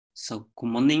So good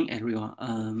morning, everyone.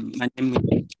 My name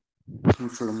is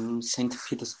from St.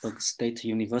 Petersburg State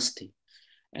University,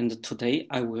 and today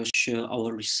I will share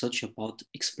our research about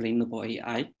explainable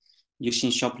AI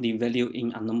using sharply value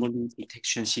in anomaly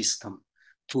detection system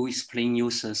to explain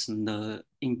users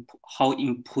how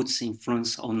inputs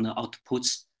influence on the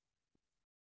outputs.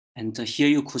 And here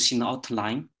you could see the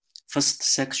outline. First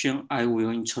section, I will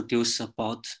introduce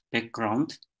about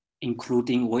background,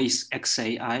 including what is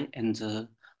XAI and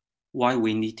why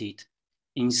we need it.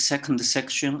 In second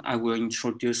section, I will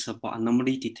introduce about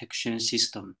anomaly detection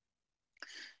system,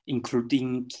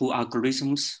 including two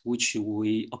algorithms which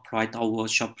we applied our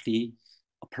Shapley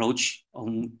approach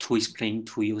on to explain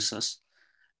to users.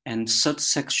 And third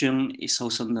section is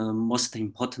also the most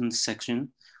important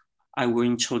section. I will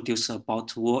introduce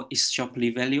about what is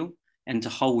Shapley value and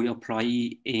how we apply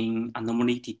it in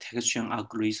anomaly detection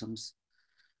algorithms.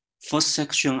 First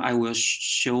section, I will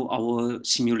show our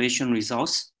simulation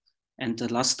results. And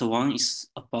the last one is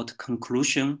about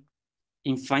conclusion.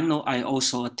 In final, I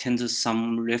also attended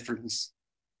some reference.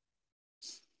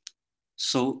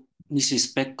 So this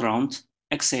is background.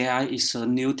 XAI is a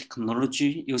new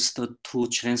technology used to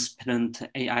transparent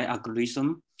AI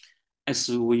algorithm. As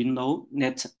we know,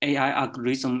 that AI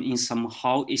algorithm in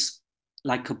somehow is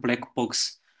like a black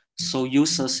box. So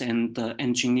users and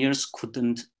engineers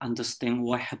couldn't understand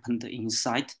what happened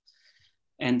inside.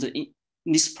 And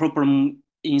this problem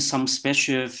in some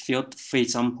special field, for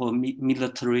example,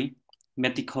 military,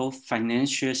 medical,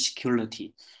 financial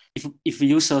security. If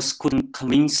users couldn't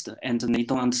convinced and they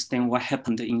don't understand what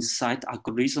happened inside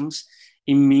algorithms,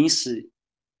 it means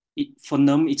for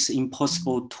them it's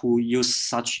impossible to use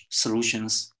such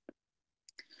solutions.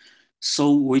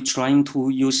 So we're trying to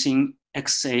using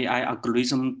XAI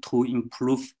algorithm to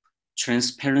improve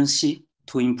transparency,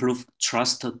 to improve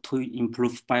trust, to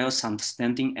improve bias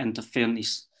understanding and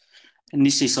fairness. And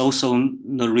this is also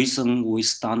the reason we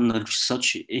start the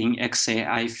research in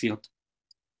XAI field.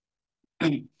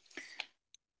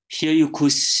 Here you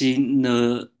could see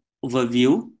the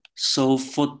overview. So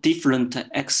for different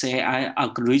XAI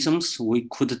algorithms, we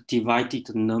could divide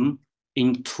them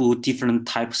into different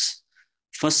types.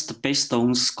 First, based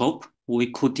on scope,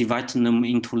 we could divide them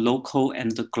into local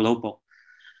and global.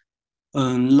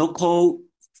 Local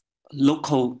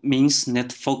means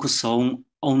that focus on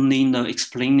only the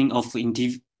explaining of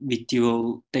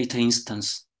individual data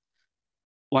instance,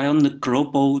 while the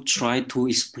global try to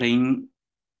explain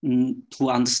to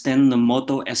understand the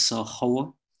model as a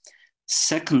whole.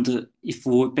 Second, if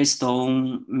we based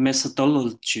on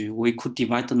methodology, we could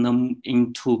divide them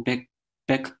into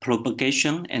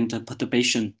backpropagation and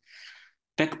perturbation.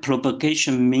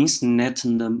 Backpropagation means that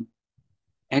the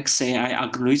XAI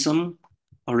algorithm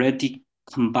already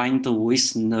combined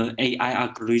with the AI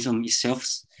algorithm itself,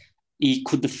 it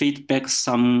could feed back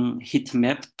some heat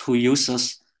map to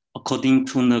users according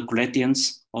to the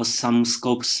gradients or some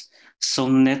scopes, so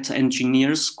that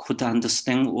engineers could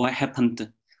understand what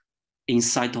happened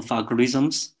inside of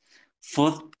algorithms.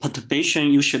 For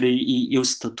perturbation, usually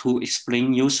used to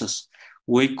explain users.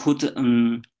 We could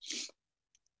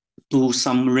do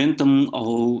some random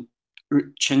or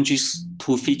changes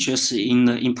to features in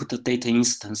the input data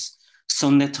instance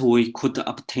so that we could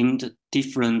obtain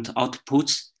different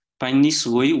outputs. By this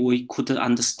way, we could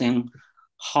understand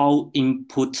how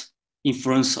input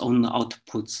influence on the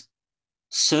outputs.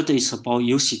 Third is about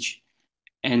usage.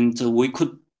 And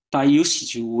by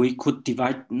usage, we could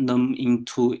divide them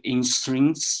into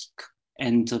intrinsic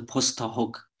and post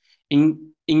hoc.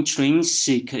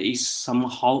 Intrinsic is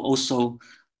somehow also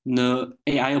the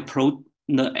AI approach,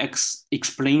 the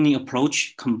explaining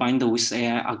approach combined with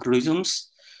AI algorithms.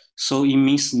 So it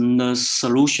means the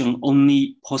solution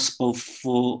only possible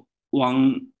for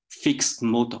one fixed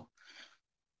model.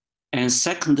 And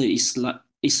second is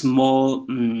more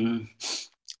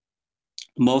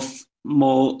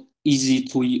easy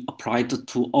to apply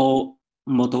to all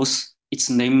models.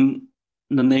 The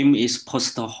name is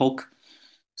post hoc.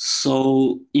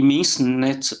 So it means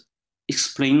that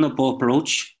explainable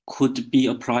approach could be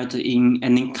applied in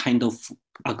any kind of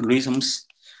algorithms.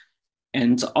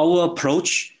 And our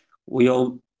approach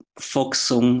will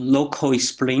focus on local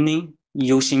explaining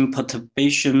using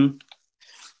perturbation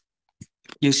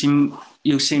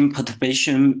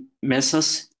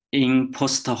methods in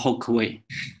post hoc way.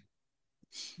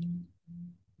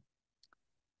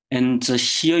 And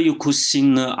here you could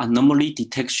see the anomaly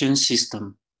detection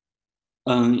system.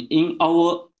 In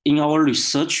our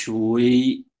research,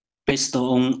 we based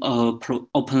on a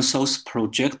open source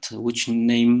project, which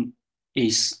name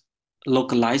is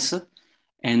Localizer,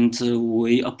 and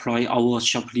we apply our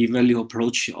Shapley value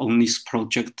approach on this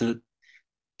project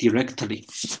directly.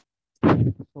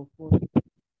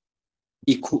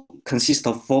 It consists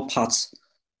of 4 parts: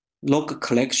 log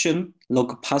collection,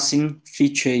 log parsing,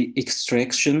 feature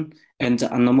extraction, and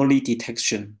anomaly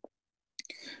detection.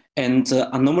 And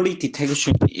anomaly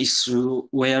detection is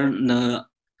where the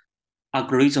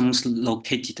algorithms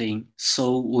located in.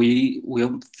 So we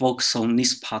will focus on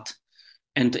this part.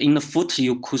 And in the footer,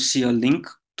 you could see a link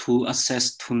to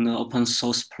access to the open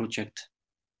source project.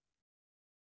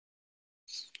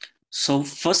 So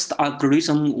first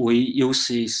algorithm we use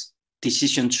is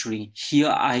decision tree. Here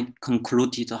I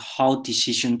concluded how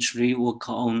decision tree work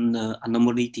on the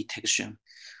anomaly detection.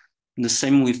 The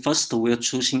same way, first we're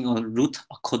choosing a route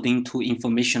according to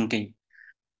information gain,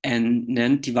 and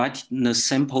then divide the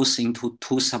samples into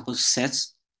 2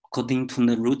 subsets according to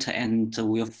the route, and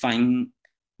we'll find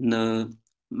the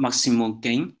maximum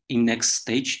gain in next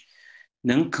stage.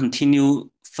 Then continue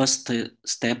first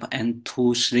step and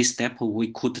 2, 3 step,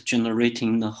 we could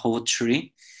generating the whole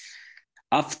tree.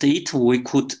 After it,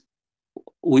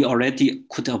 we already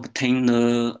could obtain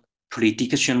the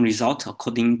prediction result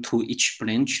according to each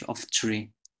branch of tree.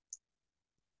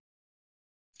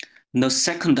 The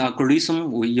second algorithm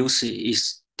we use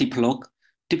is deep log.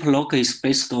 Deep log is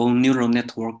based on neural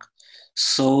network.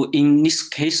 So in this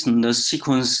case, the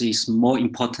sequence is more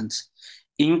important.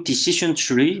 In decision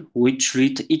tree, we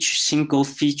treat each single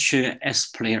feature as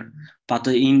player, but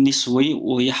in this way,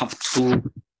 we have to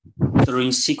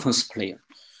consider sequence player.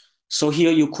 So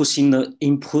here you could see the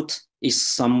input is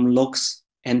some logs,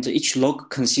 and each log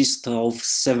consists of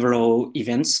several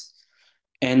events.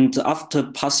 And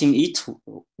after passing it,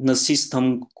 the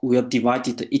system will divide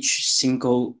each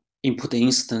single input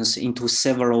instance into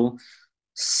several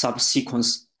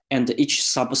subsequence, and each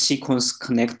subsequence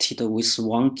connected with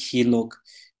one key log.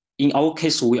 In our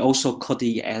case, we also code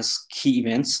it as key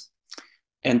events.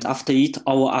 And after it,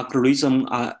 our algorithms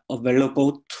are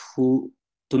available to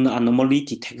do the anomaly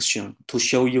detection to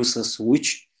show users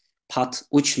which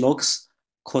logs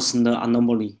cause the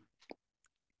anomaly.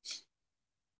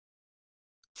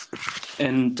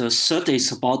 And the third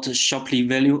is about Shapley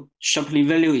value. Shapley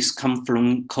value is come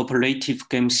from cooperative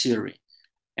game theory,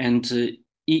 and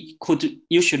it could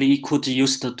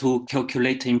used to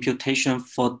calculate imputation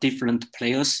for different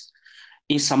players.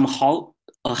 In somehow,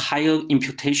 a higher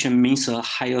imputation means a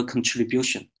higher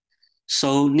contribution.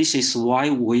 So this is why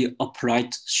we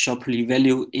applied Shapley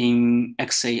value in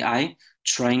XAI,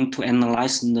 trying to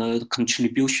analyze the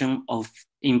contribution of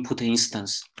input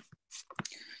instance.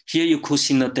 Here you could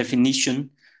see the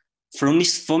definition. From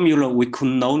this formula, we could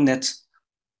know that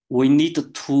we need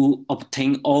to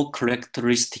obtain all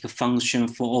characteristic function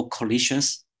for all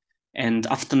collisions. And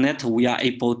after that, we are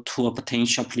able to obtain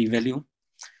Shapley value.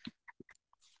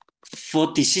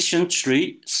 For decision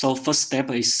tree, so first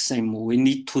step is same. We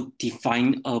need to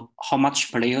define how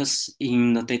much players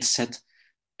in the dataset.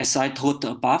 As I told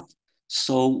above,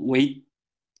 so we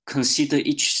consider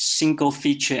each single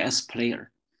feature as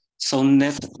player. So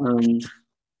that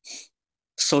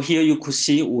so here you could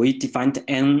see we defined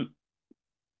n.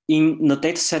 In the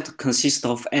dataset consists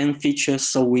of n features,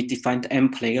 so we defined n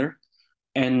player.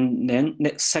 And then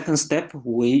the second step,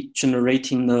 we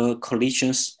generating the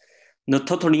collisions. The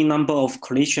total number of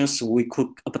collisions we could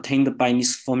obtain by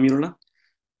this formula.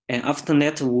 And after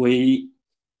that, we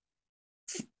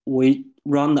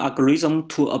run the algorithm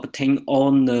to obtain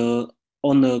all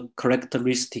the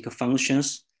characteristic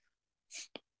functions.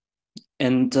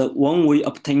 And when we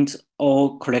obtained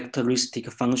all characteristic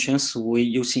functions, we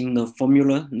using the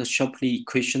formula, the Shapley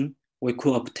equation, we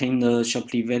could obtain the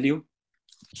Shapley value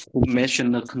to measure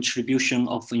the contribution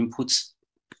of inputs.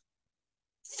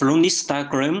 From this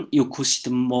diagram, you could see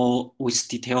more with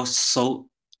details. So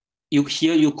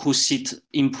here you could see the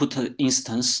input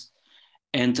instance.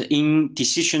 And in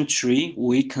decision tree,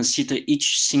 we consider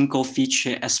each single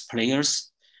feature as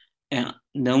players. And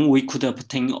then we could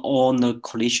obtain all the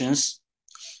collisions.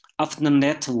 After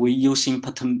that, we using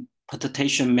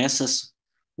permutation methods.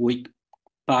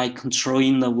 By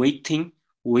controlling the weighting,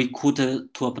 we could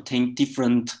to obtain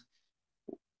different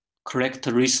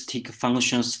characteristic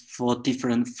functions from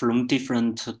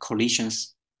different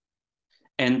collisions.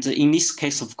 And in this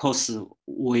case, of course,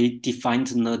 we defined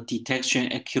the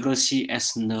detection accuracy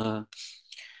as the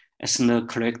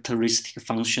characteristic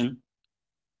function.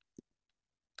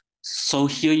 So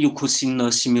here you could see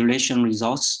the simulation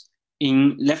results.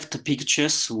 In left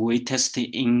pictures, we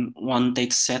tested in one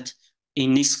data set.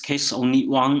 In this case, only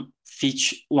one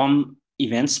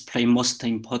events play most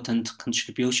important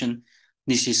contribution.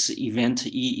 This is event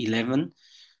E11.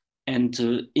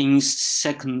 And in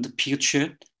second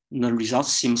picture, the result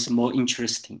seems more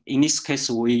interesting. In this case,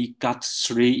 we got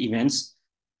 3 events.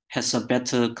 has a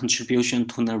better contribution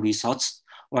to the results,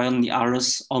 while the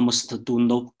others almost do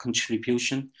no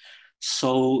contribution.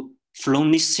 So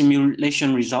from these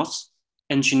simulation results,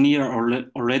 engineer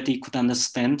already could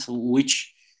understand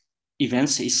which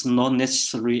events is not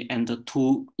necessary, and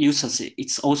to users,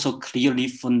 it's also clearly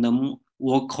for them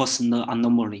what caused the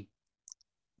anomaly.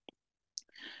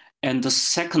 And the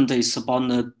second is about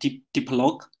the deep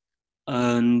log.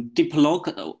 Deep log,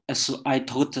 as I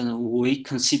told, we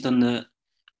consider the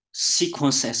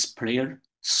sequence as player.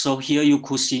 So here you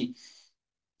could see,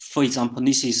 for example,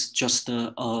 this is just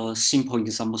a simple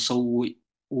example. So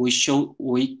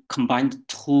we combined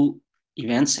two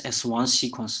events as one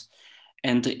sequence,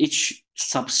 and each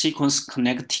subsequence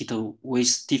connected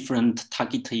with different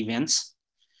target events.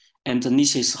 And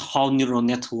this is how neural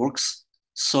net works.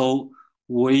 So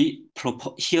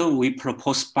here we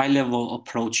propose bi-level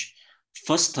approach.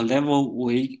 First level,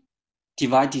 we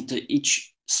divided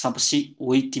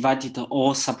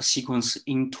all subsequence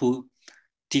into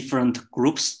different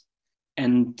groups,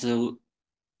 and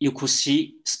you could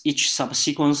see each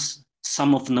subsequence,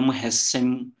 some of them has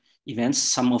same events,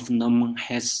 some of them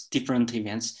has different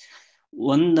events.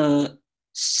 When the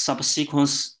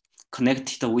subsequence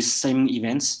connected with same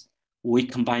events, we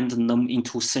combined them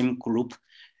into same group.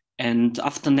 And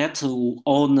after that,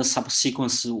 all the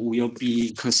subsequence will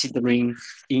be considering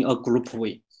in a group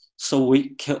way. So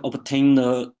we can obtain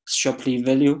the Shapley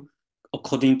value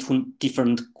according to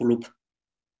different group.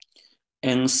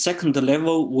 And second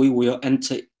level, we will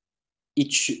enter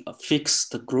each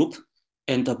fixed group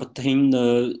and obtain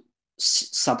the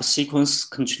subsequence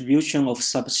contribution of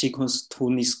subsequence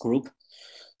to this group.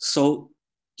 So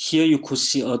here you could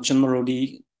see a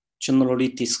generally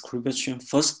description.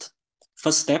 First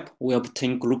step, we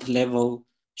obtain group level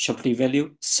Shapley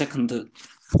value. Second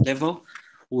level,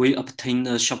 we obtain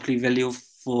the Shapley value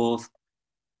for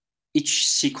each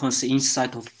sequence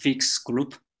inside of fixed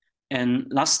group. And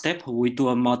last step, we do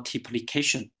a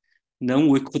multiplication. Then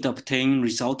we could obtain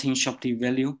resulting Shapley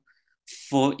value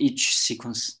for each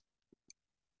sequence.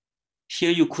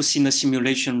 Here you could see the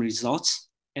simulation results.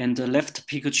 And the left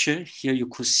picture, here you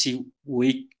could see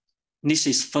this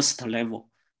is first level.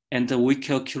 And we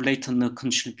calculate the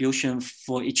contribution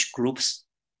for each groups.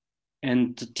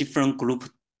 And different group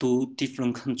do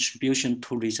different contribution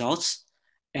to results.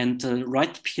 And the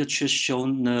right picture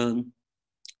shown the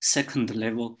second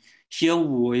level. Here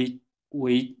we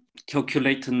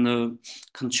calculate the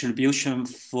contribution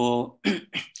for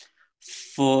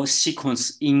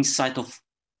sequence inside of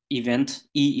event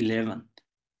E11.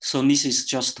 So this is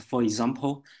just for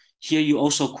example. Here you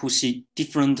also could see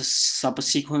different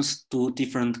subsequence do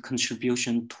different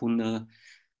contribution to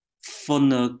for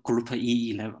the group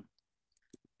E11.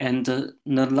 And the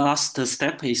last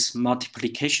step is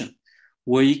multiplication.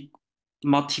 We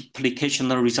multiplication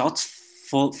the results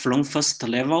from first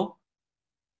level,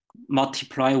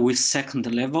 multiply with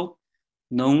second level.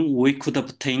 Then we could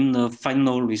obtain the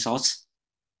final results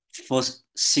for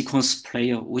sequence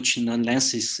player, which the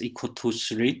length is equal to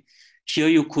 3. Here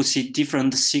you could see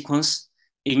different sequence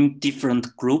in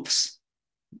different groups.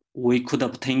 We could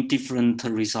obtain different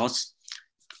results.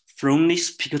 From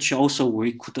this picture also,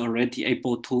 we could already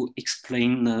able to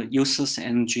explain the users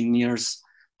and engineers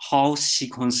how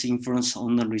sequence influence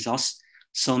on the results.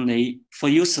 So for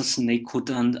users, they could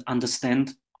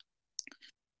understand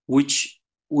which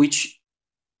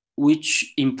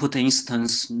input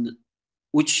instance,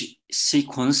 which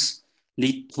sequence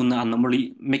lead to the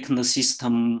anomaly, making the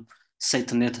system say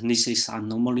that this is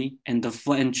anomaly. And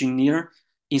for engineer,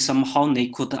 in somehow they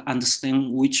could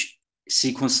understand which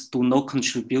sequence do no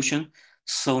contribution,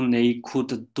 so they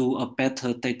could do a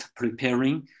better data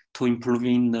preparing to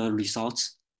improving the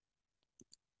results.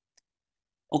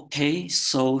 Okay,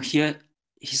 so here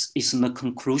is the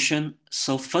conclusion.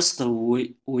 So first,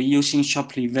 we're using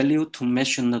Shapley value to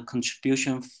measure the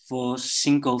contribution for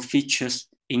single features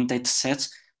in data sets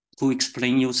to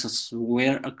explain users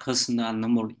where occurs the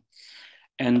anomaly.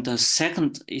 And the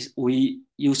second is we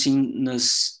using the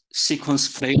sequence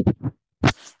play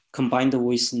combined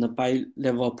with the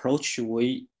bi-level approach.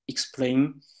 We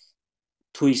explain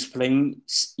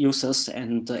users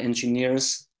and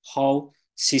engineers how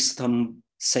system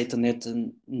SafeNet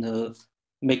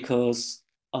make a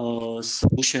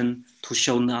solution to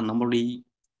show the anomaly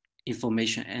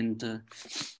information. And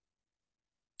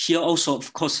here also,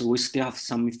 of course, we still have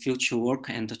some future work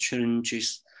and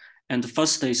challenges. And the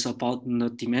first is about the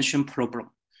dimension problem.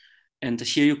 And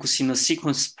here you could see the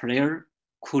sequence player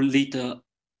could lead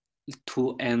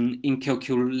to an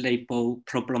incalculable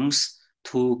problems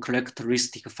to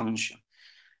characteristic function.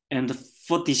 And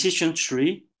for decision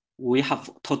tree, we have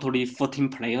totally 14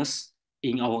 players.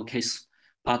 in our case.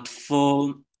 But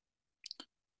for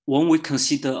when we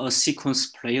consider a sequence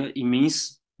player, it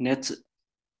means that,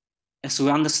 as we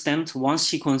understand, one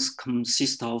sequence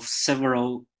consists of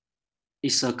several,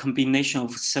 is a combination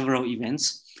of several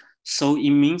events. So it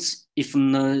means if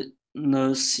the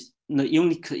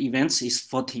unique events is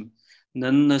 14,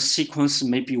 then the sequence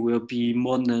maybe will be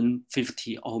more than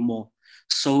 50 or more.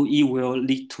 So it will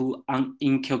lead to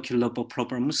incalculable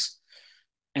problems.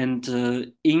 And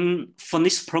for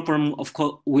this problem, of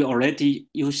course, we already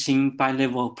using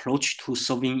bi-level approach to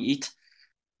solving it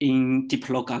in deep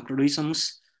log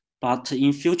algorithms. But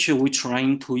in future, we're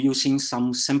trying to using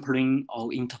some sampling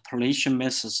or interpolation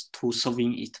methods to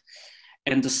solving it.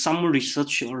 And some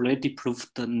research already proved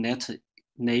that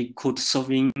they could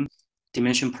solving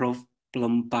dimension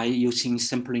problem by using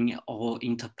sampling or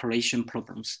interpolation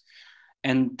problems.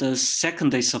 And the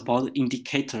second is about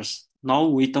indicators. Now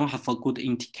we don't have a good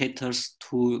indicators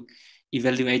to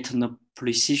evaluate the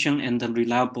precision and the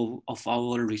reliable of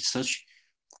our research.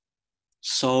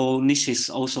 So this is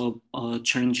also a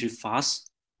challenge for us,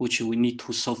 which we need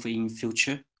to solve in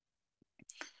future.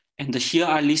 And here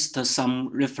I list some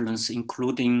reference,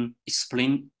 including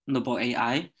explainable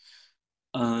AI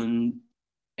and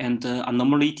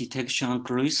anomaly detection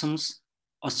algorithms,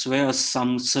 as well as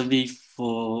some survey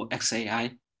for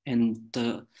XAI. And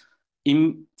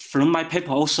from my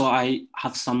paper also, I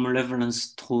have some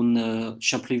reference to the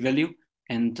Shapley value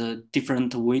and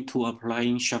different way to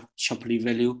applying Shapley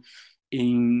value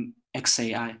in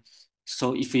XAI.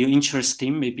 So if you're interested,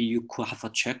 maybe you could have a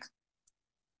check.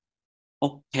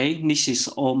 Okay, this is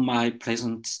all my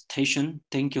presentation.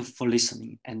 Thank you for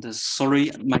listening. And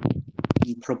sorry, my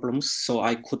problems, so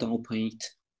I couldn't open it.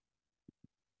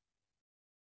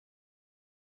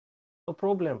 No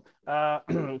problem.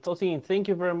 Tosin, thank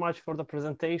you very much for the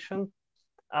presentation.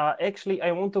 Actually,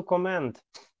 I want to comment.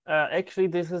 Actually,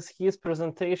 this is his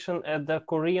presentation at the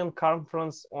Korean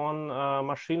conference on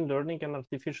machine learning and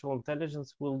artificial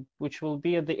intelligence, which will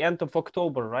be at the end of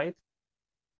October, right?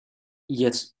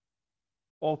 Yes.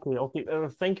 Okay, okay.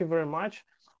 Thank you very much.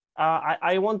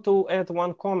 I want to add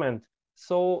one comment.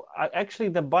 So actually,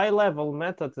 the bi-level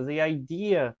method, the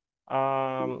idea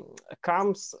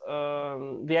comes,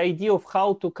 the idea of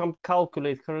how to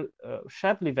calculate her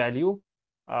Shapley value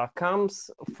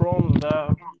comes from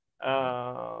the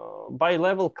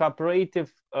bi-level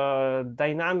cooperative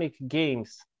dynamic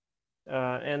games.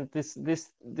 And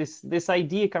this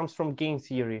idea comes from game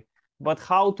theory. But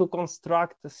how to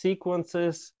construct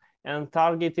sequences and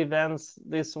target events,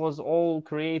 this was all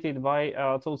created by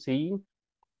Tosin.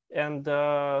 And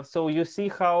so you see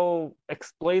how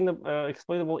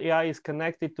explainable AI is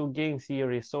connected to game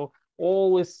theory. So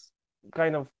always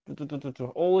kind of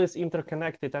always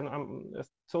interconnected. And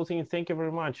Tosin, thank you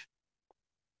very much.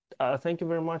 Thank you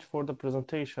very much for the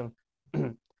presentation.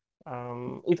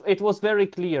 It was very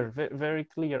clear, very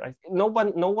clear. No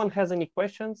one has any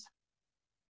questions.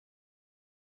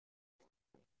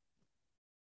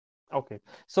 Okay,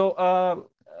 so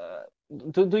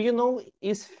do you know,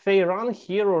 is Feiran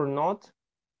here or not?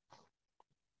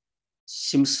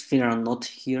 Seems Feiran not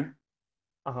here.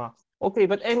 Okay,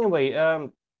 but anyway,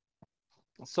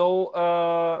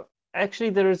 so actually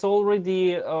there is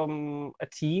already a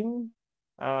team,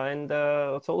 and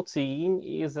Tosin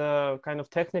is a kind of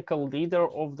technical leader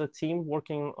of the team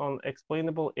working on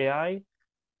explainable AI.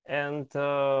 And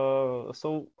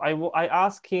so I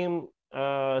asked him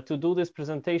to do this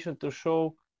presentation to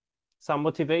show some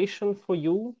motivation for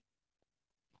you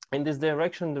in this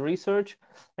direction, the research.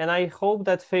 And I hope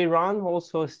that Feiran,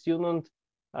 also a student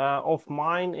of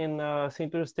mine in St.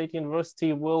 Peter State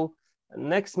University, will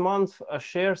next month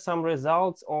share some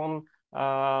results on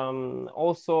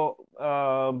also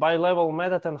bi-level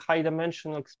method and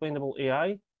high-dimensional explainable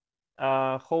AI.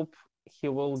 Hope he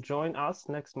will join us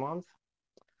next month.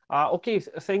 Okay,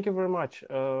 thank you very much.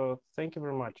 Thank you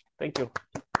very much. Thank you.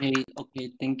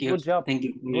 Okay, thank you. Good job. Thank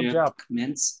you for Good your job.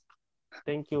 comments.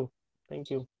 Thank you.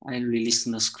 Thank you. I released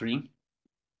the screen.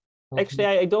 Actually,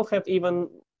 I don't have even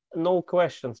no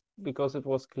questions because it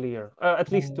was clear,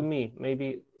 at least to me,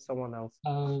 maybe someone else.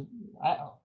 I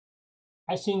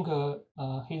think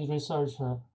his research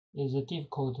is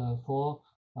difficult for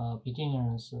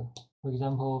beginners. For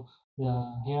example,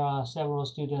 here are several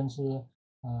students,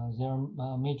 their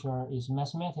major is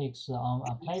mathematics,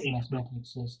 applied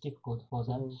mathematics is difficult for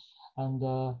them. And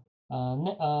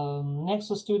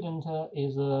next student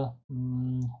is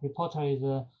reporter is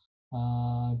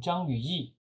Zhang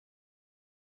Yuyi.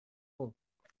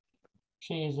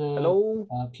 She is a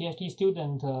PhD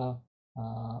student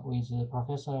with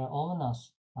Professor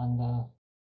Omenas, and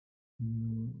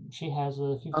she has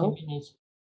 15 minutes.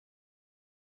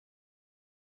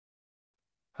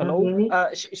 Hello. hear me?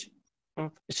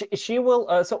 She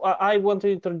will. So I want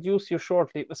to introduce you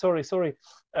shortly. Sorry. Sorry.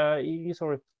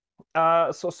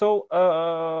 Our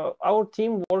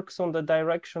team works on the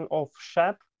direction of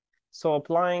SHAP, so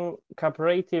applying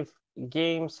cooperative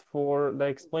games for the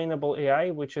explainable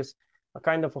AI, which is a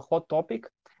kind of a hot topic.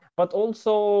 But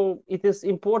also it is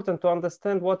important to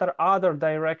understand what are other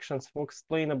directions for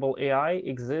explainable AI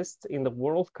exist in the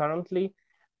world currently.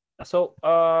 So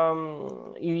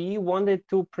you wanted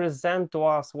to present to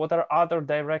us what are other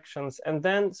directions, and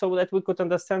then so that we could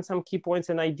understand some key points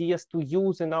and ideas to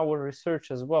use in our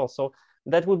research as well. So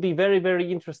that would be very,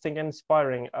 very interesting and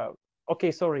inspiring.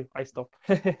 Okay, sorry, I stopped.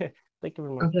 Thank you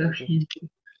very much. Okay, okay.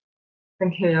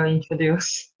 Thank you for your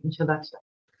introduction.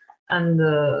 And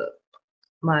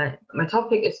my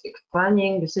topic is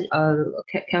explaining this.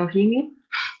 Can you hear me?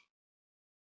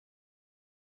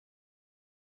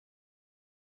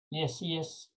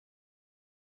 Yes.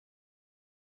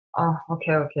 Oh,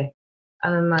 okay.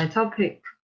 And my topic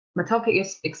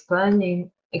is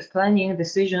explaining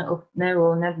decision of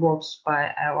neural networks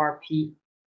by LRP,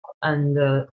 and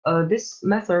this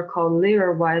method called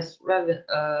layer-wise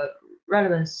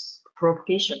relevance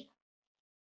propagation.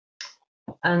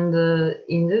 And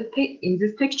in this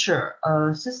picture,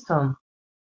 system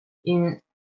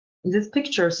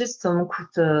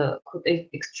could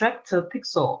extract a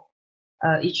pixel,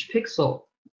 each pixel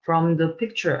from the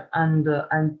picture, and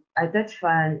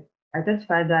identify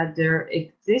that there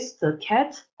exists a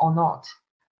cat or not.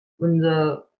 When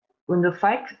the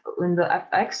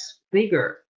fx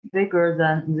bigger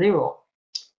than 0,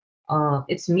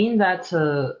 it means that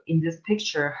in this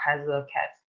picture has a cat.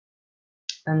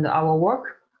 And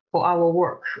for our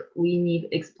work, we need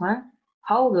to explain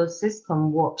how the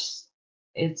system works.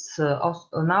 It's also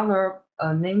another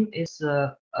name is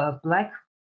a black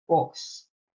box.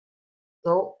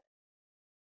 So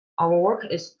our work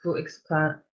is to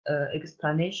explain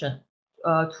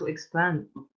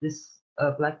this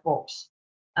black box,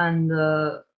 and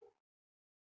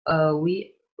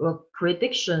we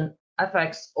prediction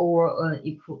fx over an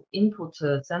input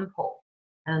sample,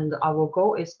 and our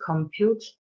goal is compute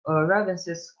a reference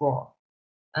score,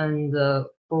 and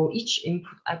for each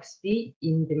input xv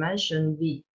in dimension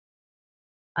v,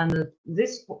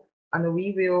 and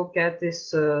we will get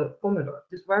this formula,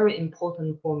 this very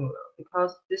important formula,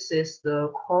 because this is the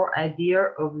core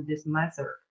idea of this method.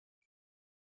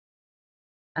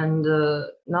 And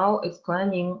now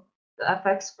explaining the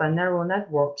effects by neural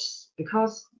networks,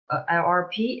 because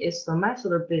LRP is the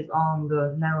method based on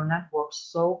the neural networks.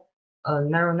 So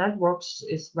neural networks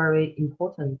is very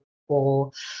important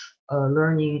for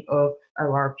learning of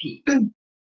LRP.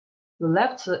 The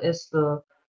left is the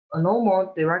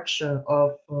normal direction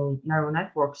of neural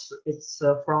networks. It's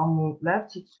from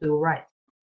left to right,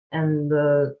 and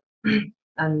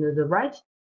and the right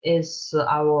is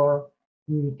our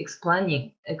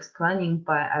explaining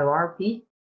by LRP.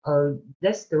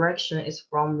 This direction is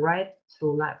from right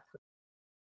to left,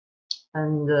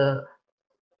 and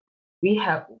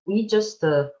we just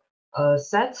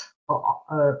set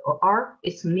R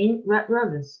its mean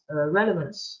relevance.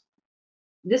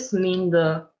 This means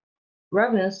the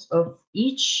relevance of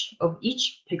each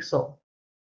pixel,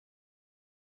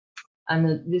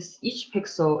 and this each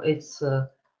pixel is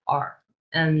R,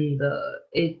 and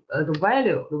the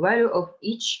value of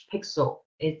each pixel,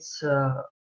 it's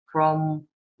from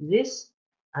this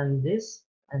and this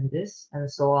and this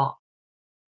and so on.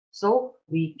 So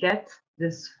we get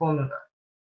this formula.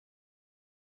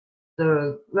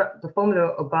 The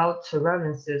formula about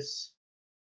references,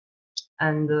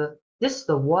 and this is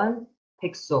the one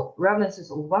pixel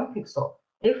references of one pixel.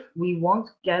 If we want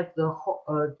to get the whole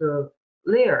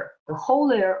layer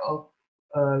of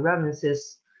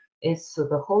references, it's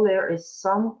the whole layer is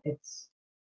sum. It's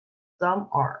sum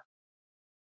R.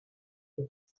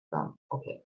 It's sum.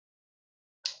 Okay.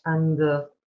 And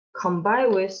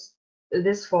combine with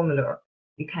this formula,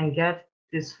 you can get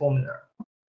this formula.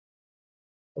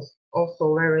 It's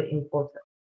also very important.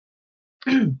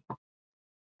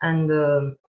 And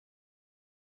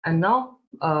now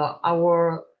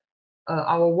our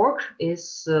work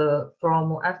is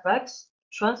from fx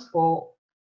transform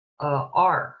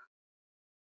R.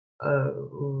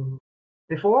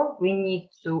 Before we need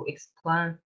to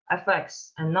explain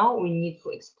fx, and now we need to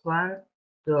explain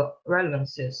the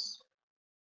relevances.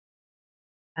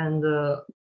 And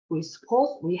we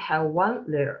suppose we have one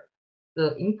layer.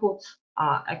 The inputs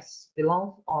are x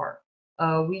belongs R.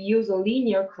 We use a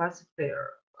linear classifier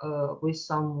with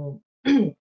some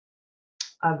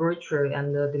arbitrary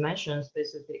and dimension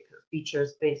specific feature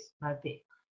space mapping,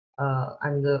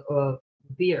 and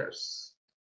bears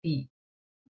B.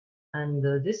 and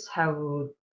this have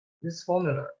this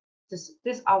formula.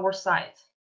 This our site.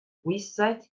 We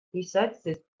set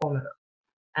this formula,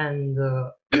 and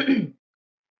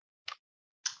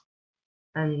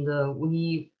and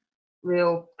we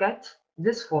will get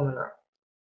this formula.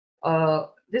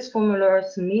 This formula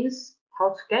means how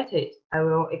to get it. I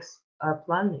will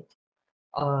explain it.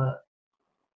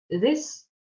 This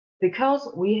because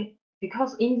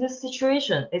in this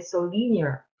situation it's a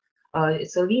linear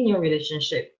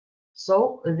relationship.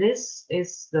 So this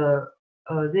is the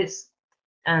this,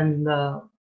 and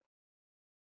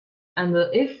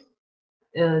if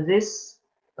this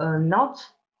not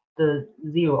the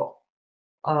zero,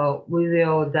 we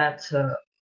will that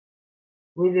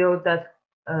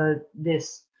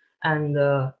this, and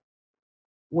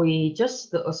we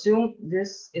just assume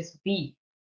this is B,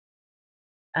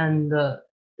 and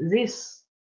this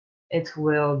it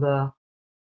will the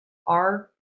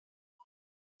R.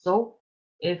 So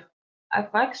if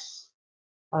fx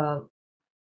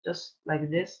just like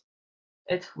this,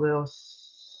 it will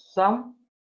sum,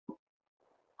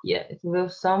 yeah, it will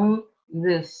sum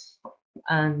this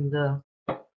and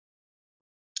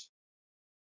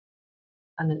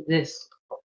this,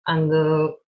 and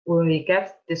we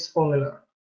get this formula.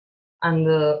 And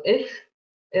if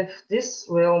this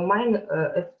will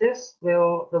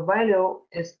the value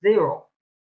is 0,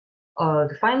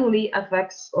 finally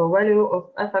fx or value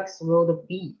of fx will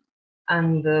be,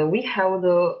 and we have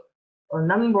the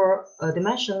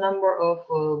dimension number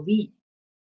of v.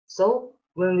 So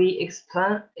when we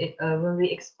expand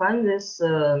this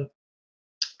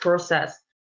process,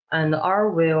 and r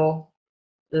will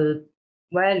the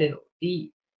value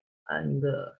b and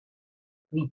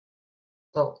v.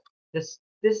 So this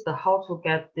is the how to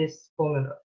get this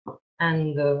formula,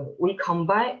 and we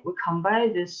combine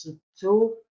this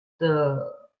to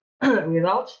the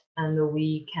result, and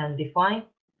we can define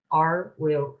R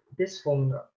with this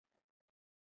formula.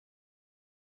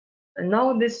 And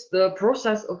now this the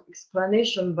process of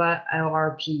explanation by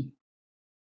LRP.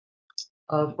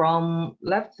 From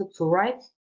left to right,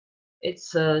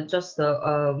 it's just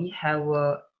we have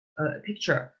a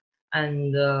picture,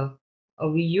 and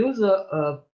we use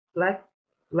a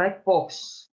black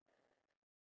box,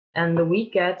 and we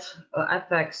get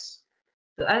fx.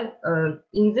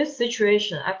 In this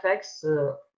situation, fx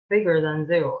bigger than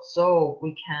 0, so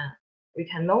we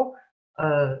can know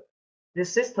the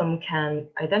system can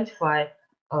identify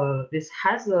this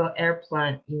has an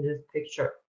airplane in this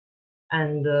picture,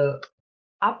 and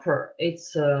upper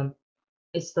it's the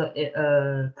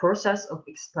process of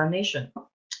explanation.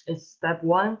 It's step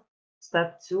 1,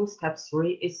 step 2, step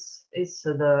 3. It's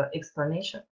the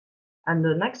explanation, and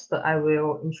next I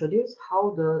will introduce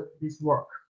how this work.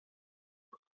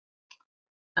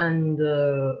 And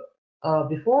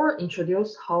before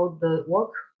introduce how the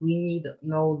work, we need to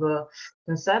know the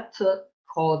concept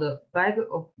called bag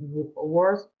of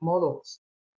words models.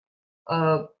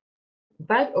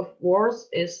 Bag of words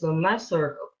is the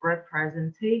method of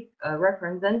representing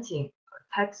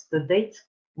text data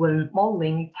when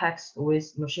modeling text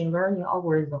with machine learning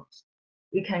algorithms.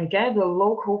 We can get the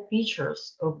local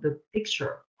features of the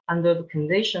picture under the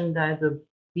condition that the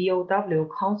BOW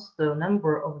counts the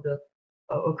number of the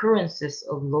occurrences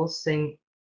of those same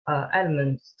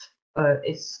elements.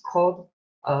 It's called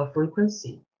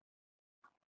frequency,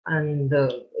 and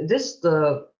this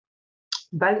the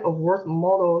bag of word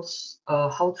models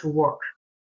how to work.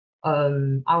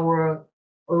 Our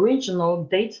original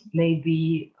date may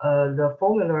be the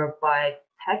formula by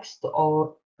text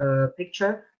or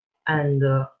picture, and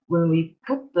when we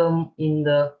put them in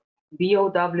the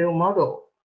BOW model,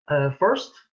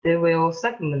 first they will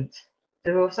segment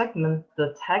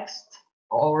the text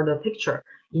or the picture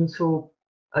into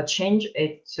change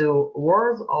it to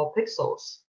words or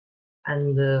pixels,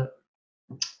 and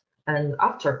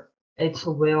after it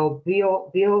will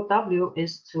BOW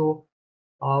is to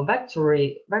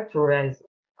vectorize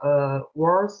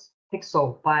words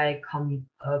pixel by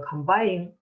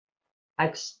combining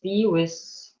XD with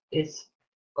its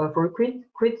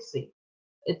frequency.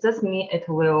 It does mean this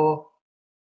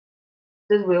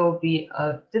will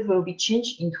be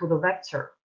changed into the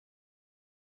vector.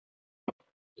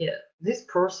 Yeah, this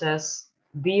process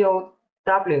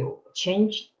BOW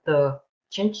change the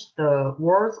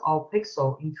words or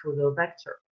pixel into the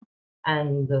vector,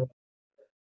 and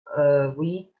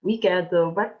we get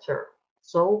the vector.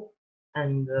 So,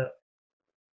 and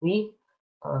we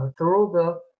through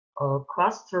the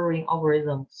clustering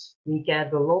algorithms, we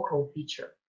get the local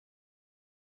feature.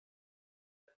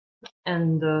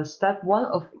 And step 1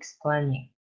 of explaining.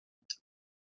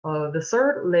 The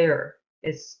third layer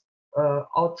is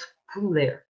output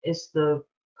layer. Is the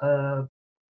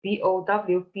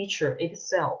BOW feature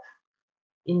itself.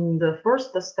 In the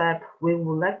first step, we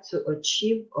would like to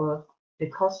achieve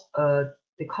the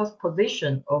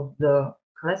decomposition of the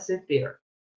classifier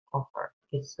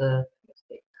its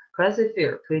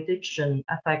classifier prediction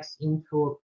effects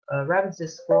into revenue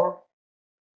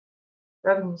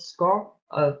score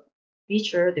of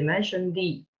feature dimension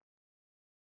D.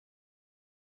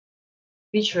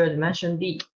 Feature dimension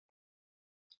D,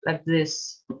 like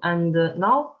this. And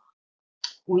now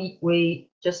we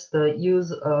just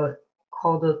use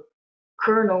called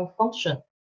kernel function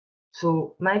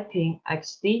to mapping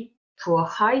XD to a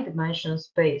high dimension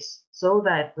space so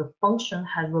that the function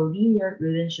has a linear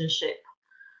relationship.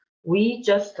 We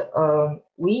just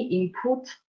we input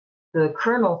the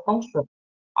kernel function.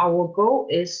 Our goal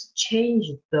is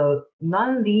change the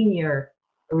nonlinear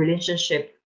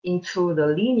relationship into the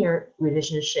linear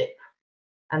relationship,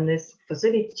 and this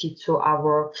facility to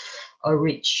our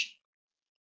reach.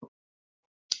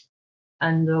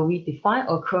 And we define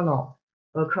a kernel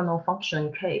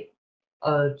function K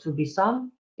to be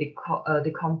some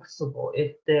decomposable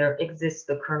if there exists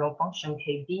the kernel function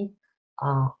KB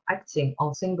acting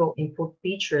on single input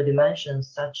feature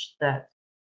dimensions such that,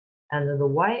 and the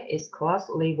Y is class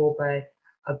labeled by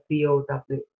a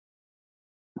BOW.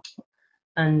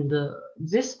 And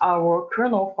this our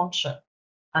kernel function,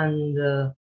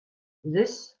 and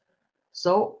this,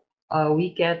 so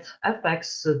we get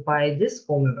fx by this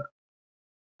formula,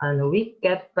 and we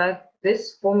get back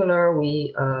this formula.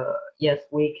 We yes,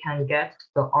 we can get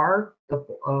the R, the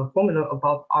formula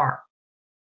about R,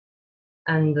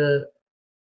 and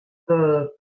the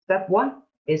step one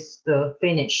is the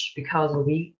finish because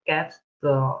we get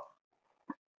the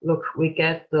we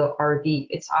get the RD.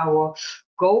 It's our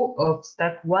goal of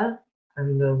step one,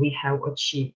 and we have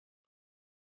achieved.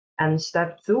 And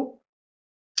step two,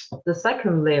 the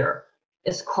second layer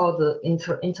is called the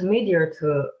intermediate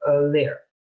layer.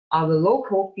 Are the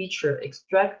local feature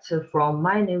extracted from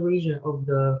minor region of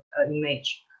the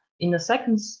image. In the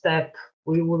second step,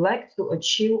 we would like to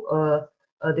achieve a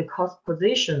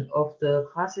decomposition of the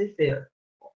classifier,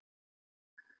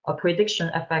 a prediction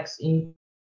effects in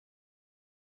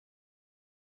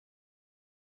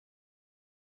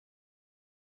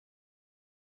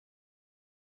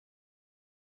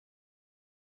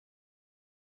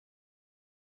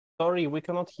Sorry, we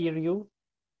cannot hear you.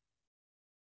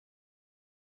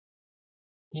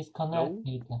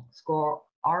 Disconnected. score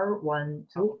R12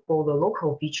 for the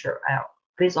local feature L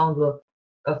based on the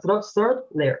third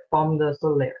layer from the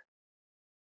third layer.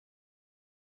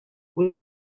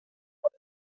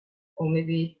 Or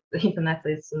maybe the internet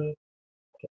is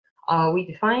we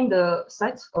define the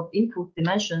set of input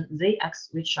dimension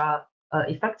Zx, which are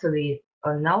effectively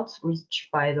not reached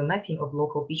by the mapping of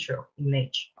local feature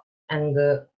image. And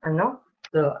now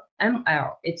the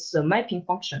ML, it's a mapping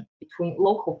function between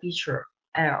local feature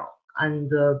L and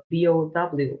the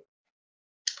BOW.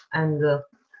 And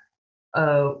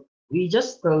we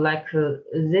just like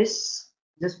this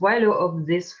value of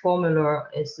this formula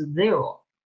is 0.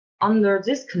 Under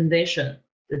this condition,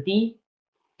 the D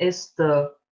is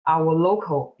our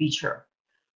local feature.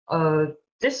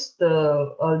 This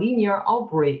the linear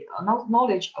algorithm,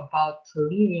 knowledge about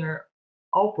linear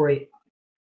algorithm,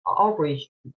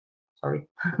 sorry,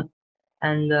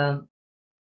 and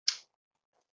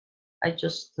I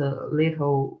just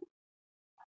little.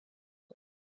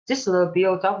 This is the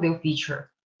BOW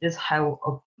feature. This have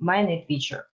a minute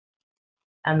feature,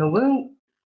 and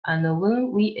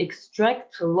when we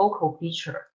extract a local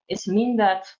feature, it means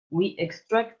that we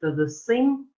extract the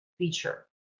same feature,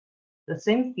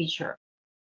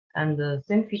 and the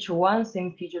same feature 1,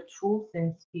 same feature 2,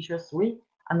 same feature 3,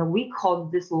 and we call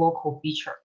this local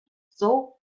feature.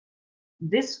 So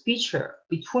this feature,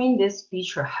 between this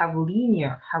feature have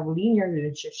linear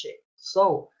relationship.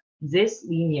 So this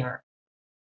linear,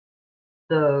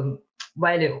 the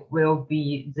value will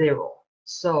be 0.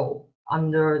 So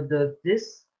under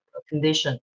this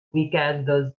condition, we get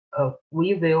the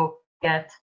we will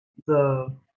get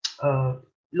the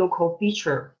local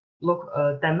feature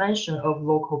dimension of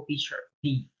local feature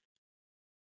B.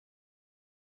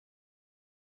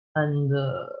 And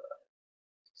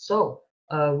so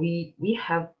we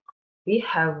have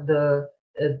the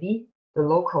B, the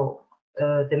local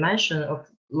dimension of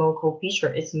local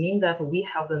feature. It means that we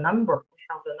have the number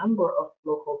of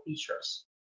local features.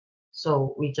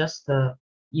 So we just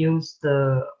use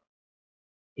the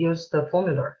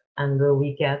formula, and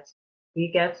we get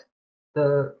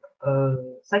the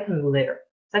second layer,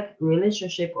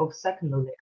 relationship of second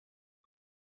layer.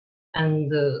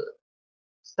 And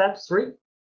step 3,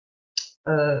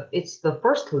 it's the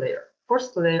first layer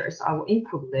first layer is our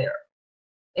input layer.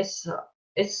 It's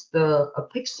the a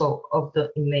pixel of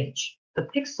the image. The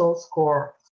pixel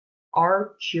score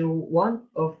RQ1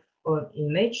 of an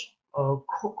image.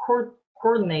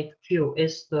 Coordinate Q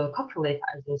is the calculated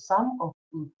as the sum of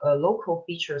local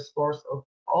feature scores of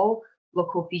all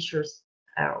local features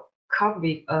L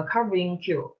covering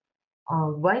Q,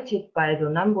 weighted by the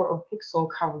number of pixels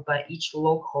covered by each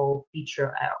local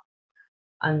feature L.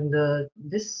 And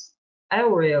this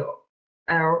area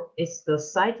L is the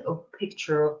site of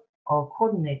picture or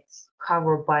coordinates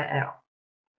covered by L.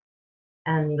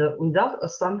 And without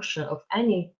assumption of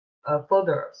any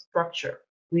further structure,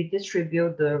 we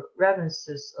distribute the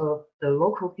references of the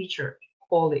local feature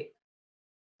equally.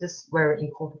 This is very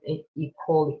important,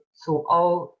 equally to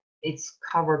all its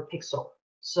covered pixel.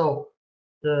 So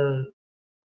the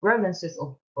references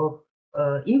of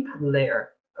input layer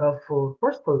for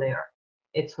first layer,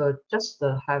 it just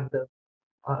have the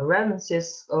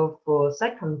references of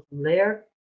second layer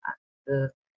and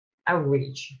the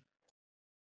average.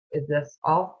 That's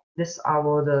all. This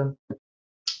are the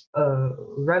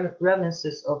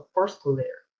references of first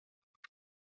layer,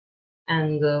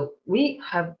 and we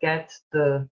have get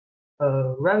the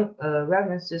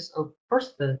references of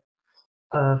first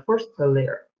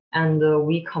layer, and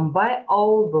we combine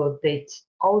all the data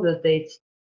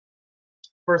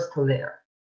first layer,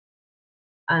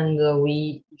 and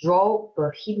we draw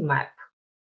the heat map.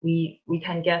 We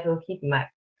can get a heat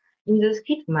map. In this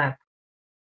heat map,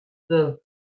 the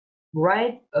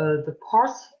the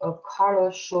part of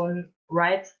color shown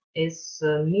right is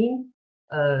mean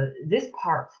this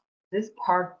part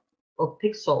of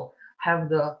pixel have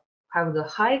the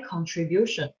high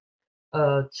contribution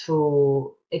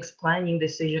to explaining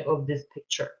decision of this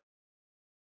picture.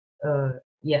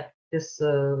 Yeah, this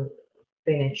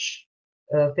finish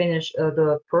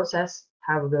the process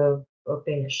have the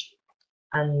finished,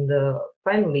 and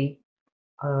finally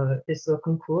this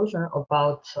conclusion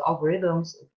about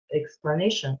algorithms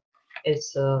explanation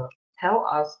is tell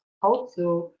us how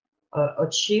to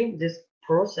achieve this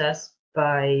process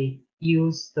by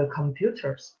use the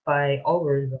computers by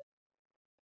algorithm,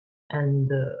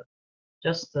 and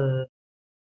just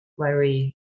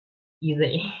very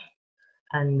easy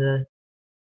and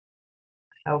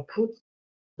I'll put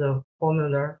the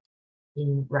formula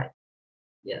in red.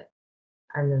 Yeah,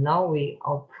 and now we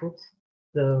output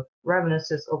the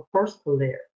references of first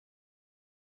layer.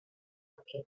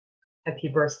 Okay, happy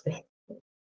birthday.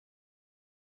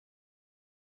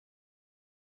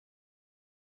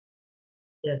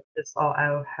 Yeah, that's all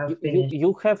I have finished.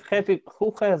 You have happy.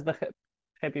 Who has the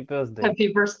happy birthday? Happy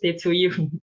birthday to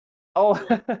you. Oh,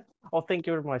 oh, thank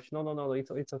you very much. No, it's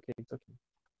okay. It's okay.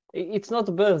 It's not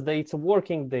a birthday. It's a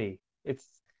working day.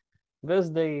 It's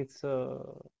birthday. It's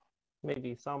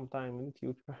maybe sometime in the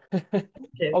future.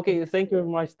 Okay. Okay. Thank you very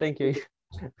much. Thank you.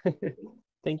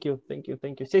 Thank you. Yes.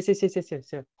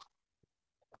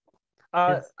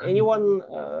 Yes,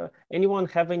 Anyone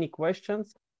have any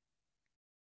questions?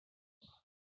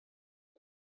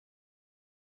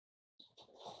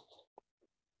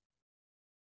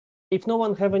 If no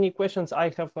one have any questions, I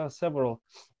have several.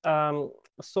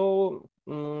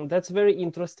 That's very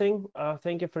interesting.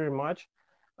 Thank you very much.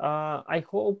 I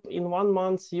hope in 1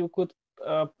 month you could.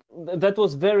 That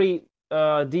was very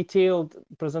detailed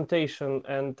presentation,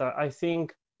 and I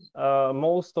think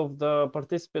most of the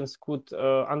participants could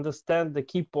understand the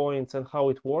key points and how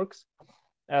it works.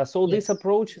 So this Yes.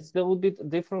 approach is a little bit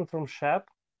different from SHAP.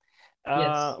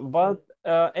 Yes. But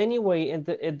anyway, at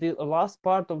the last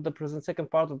part of the second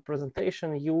part of the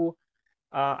presentation, you,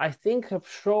 I think, have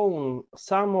shown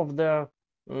some of the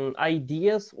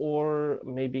ideas or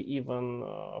maybe even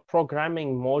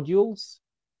programming modules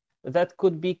that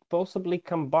could be possibly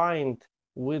combined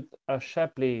with a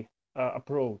Shapley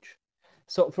approach.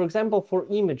 So, for example, for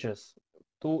images,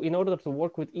 in order to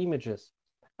work with images,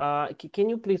 can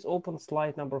you please open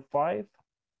slide number 5?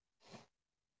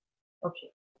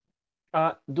 Okay.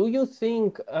 Do you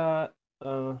think,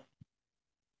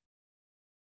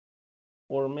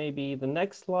 or maybe the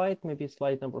next slide, maybe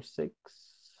slide number 6?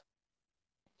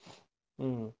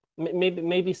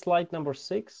 Maybe slide number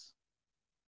 6?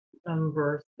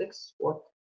 Number 6, what?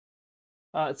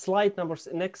 Slide number,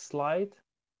 next slide.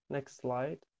 Next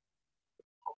slide.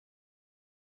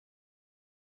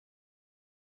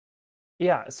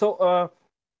 Yeah, so,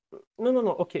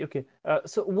 no, okay.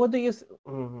 So what do you,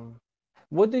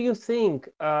 think?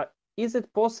 Is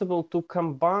it possible to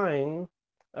combine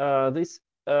this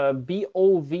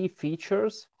BOV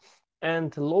features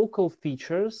and local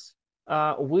features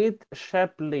with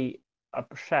Shapley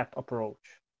SHAP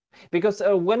approach? Because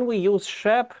when we use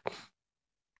SHAP,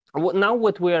 now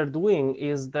what we are doing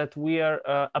is that we are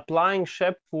applying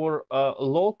SHAP for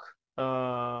log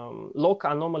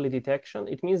anomaly detection.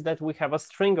 It means that we have a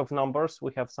string of numbers,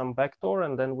 we have some vector,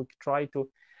 and then we try to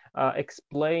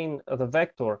explain the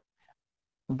vector.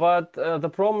 But the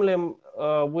problem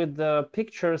with the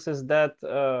pictures is that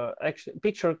actually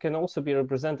picture can also be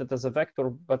represented as a vector,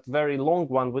 but very long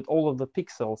one with all of the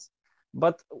pixels.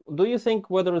 But do you think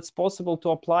whether it's possible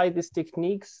to apply these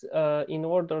techniques in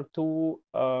order to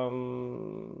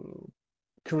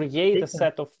create a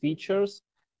set of features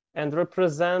and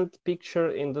represent picture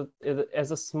in the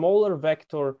as a smaller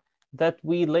vector that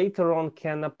we later on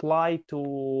can apply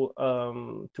to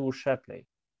Shapley?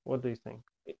 What do you think?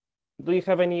 Do you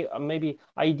have any maybe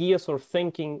ideas or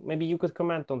thinking? Maybe you could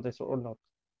comment on this or not.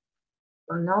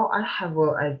 Now I have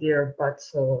an idea, but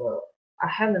I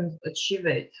haven't achieved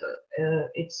it.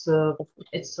 It's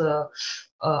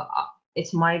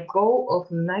it's my goal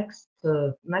of next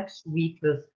week's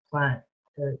plan.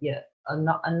 Yeah.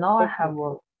 Now Okay.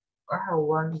 I have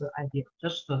one idea.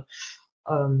 Just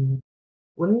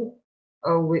when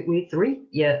we three,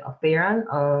 yeah, Feiran,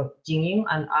 Jingying,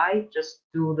 and I just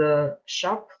do the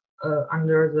shop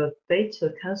under the date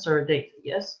cancel date,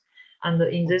 yes, and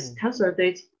in this cancel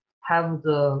date have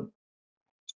the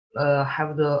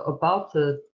about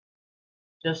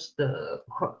just the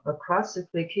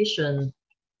classification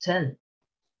 10,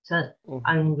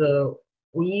 and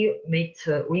we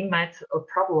met a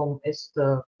problem is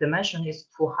the dimension is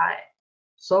too high.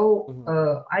 So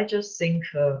I just think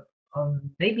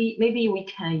maybe we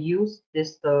can use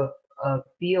this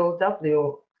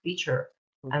BOW feature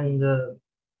and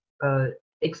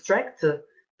extract the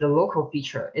local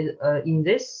feature. In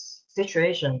this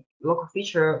situation, local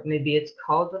feature maybe it's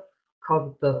called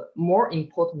the more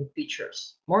important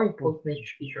features,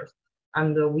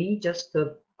 and we just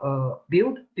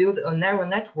build a narrow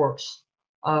networks.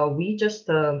 We just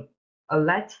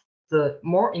let the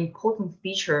more important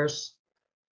features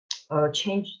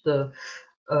change the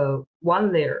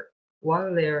one layer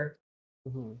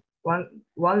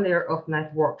of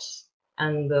networks,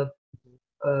 and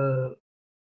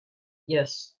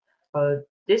yes,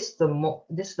 this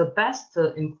the best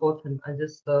important, and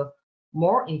this the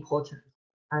more important,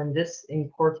 and this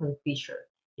important feature.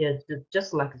 Yeah,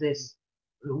 just like this,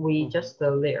 we just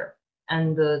layer,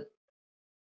 and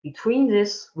between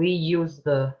this we use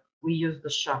the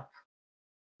sharp.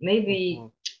 Maybe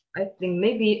I think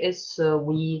maybe it's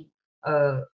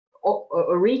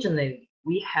originally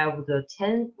we have the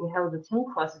 10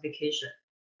 classification,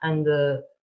 and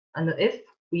if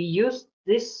we use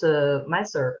this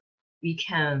method, we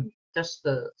can just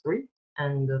 3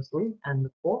 and 3 and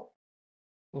 4.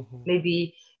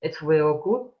 Maybe it will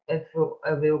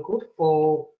will good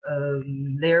for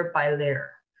layer by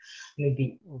layer.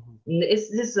 Maybe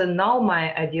this is now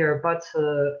my idea, but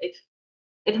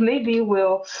it maybe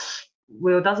will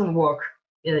doesn't work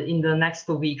in the next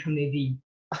week. Maybe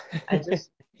I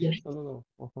just yes.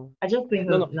 I just think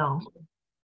now.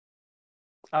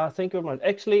 Thank you very much.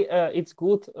 Actually, it's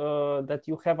good that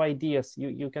you have ideas.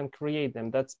 You can create them.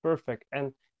 That's perfect,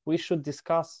 and we should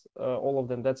discuss all of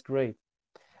them. That's great.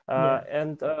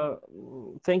 And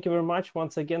thank you very much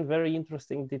once again. Very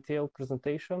interesting, detailed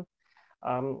presentation.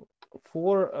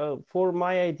 For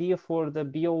my idea for the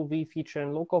BOV feature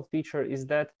and local feature is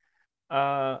that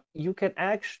you can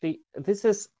actually, this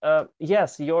is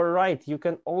yes, you're right. You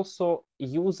can also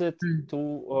use it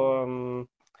to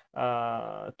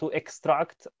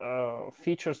extract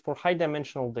features for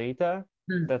high-dimensional data.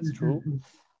 That's true.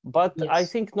 But yes. I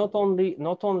think not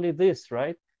only this,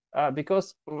 right?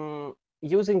 Because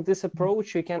using this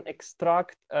approach, you can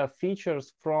extract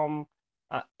features from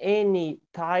any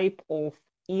type of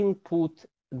input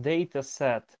data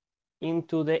set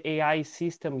into the AI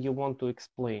system you want to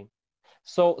explain.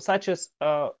 So, such as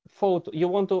photo, you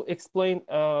want to explain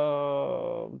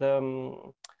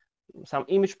some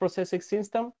image processing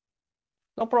system,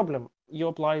 no problem. You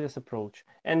apply this approach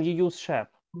and you use SHAP.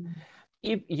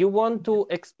 If you want to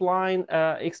explain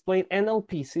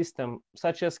NLP system,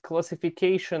 such as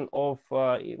classification of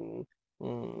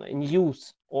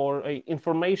news or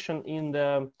information in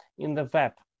the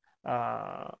web,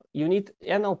 you need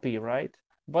NLP, right?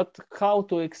 But how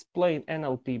to explain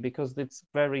NLP, because it's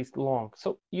very long.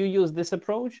 So you use this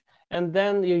approach and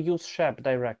then you use SHAP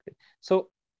directly. So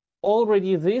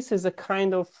already this is a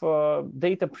kind of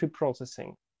data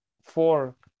pre-processing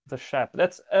for the SHAP.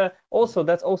 That's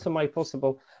also my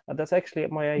possible, that's actually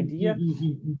my idea.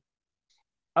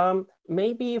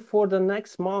 Maybe for the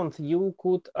next month you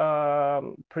could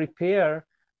prepare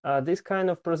this kind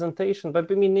of presentation, but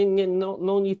I mean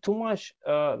no need too much,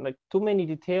 like too many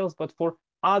details, but for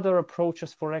other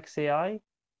approaches for XAI,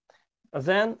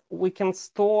 then we can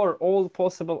store all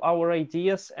possible our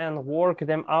ideas and work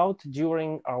them out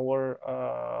during our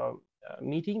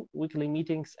weekly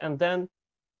meetings, and then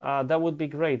that would be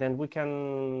great. And we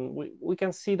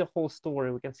can see the whole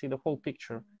story, we can see the whole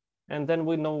picture, and then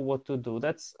we know what to do.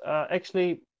 That's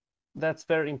actually that's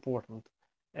very important.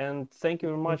 And thank you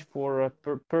very much for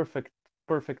perfect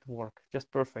work, just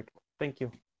perfect. Thank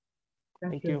you.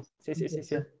 Thank you.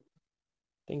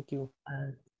 Thank you.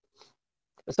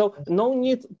 So no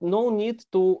need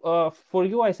to for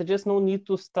you, I suggest no need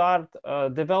to start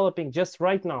developing just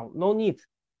right now. No need.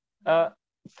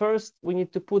 First, we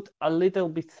need to put a little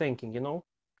bit thinking,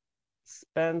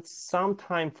 spend some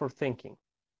time for thinking.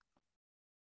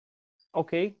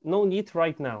 Okay, no need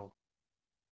right now.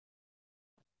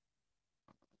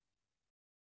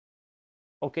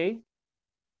 Okay.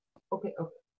 Okay.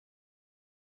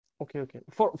 Okay.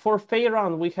 For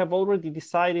Feiran, we have already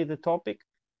decided the topic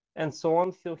and so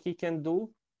on, so he can do,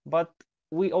 but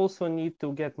we also need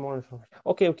to get more information.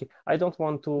 Okay. I don't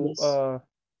want to. Yes.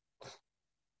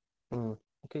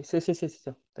 Okay.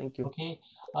 Thank you. Okay.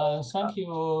 Thank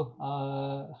you,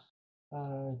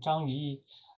 Zhang Yi.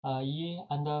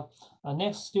 And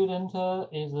next student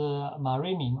is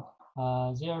Marimin.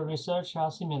 Their research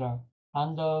are similar,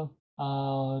 and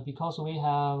because we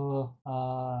have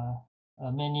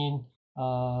many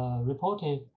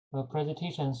reported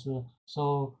presentations,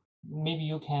 so maybe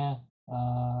you can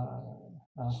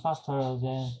faster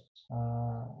than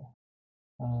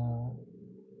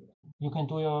you can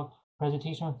do your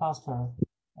presentation faster.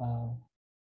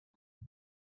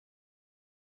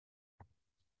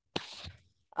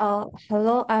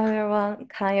 Hello everyone.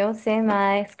 Can you see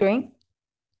my screen?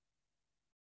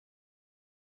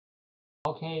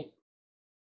 Okay.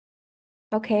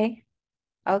 Okay.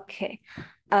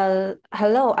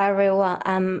 Hello everyone.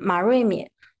 I'm Marimi.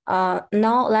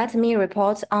 Now let me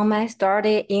report on my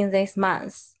study in this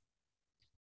month.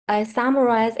 I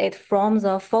summarize it from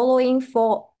the following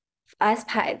 4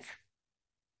 aspects.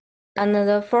 And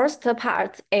the first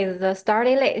part is the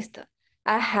study list.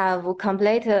 I have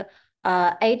completed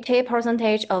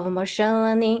 80% of machine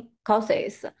learning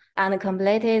courses and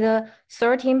completed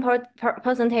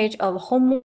 13% of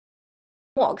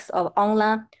homeworks of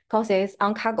online courses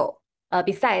on Kaggle.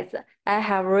 Besides, I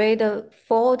have read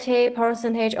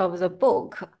 40% of the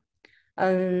book.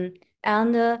 And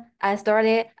I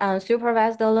studied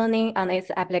supervised learning and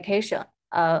its application.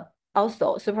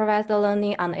 Also, supervised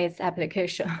learning and its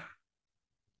application.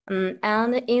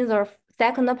 And in the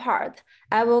second part,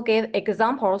 I will give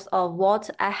examples of what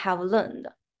I have learned.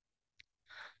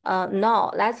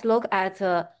 Now, let's look at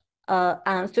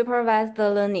unsupervised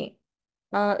learning.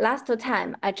 Last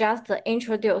time, I just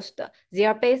introduced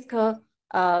their basic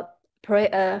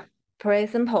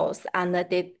principles and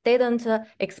didn't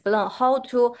explain how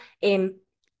to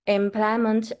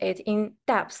implement it in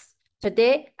depth.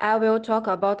 Today, I will talk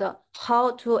about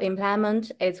how to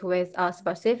implement it with a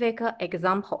specific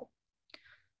example.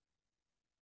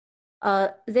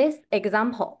 This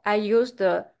example, I used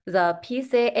the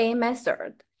PCA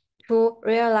method to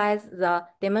realize the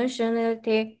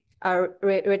dimensionality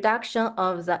reduction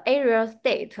of the area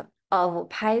state of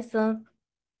Python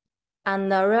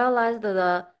and realized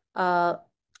the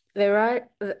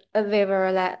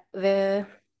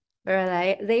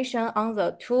visualization on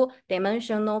the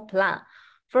two-dimensional plan.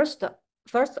 First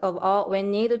of all, we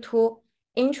need to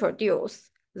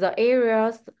introduce the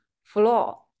area's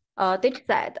floor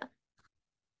dataset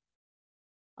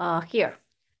here,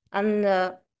 and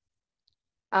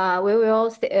we will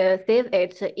save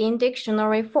it in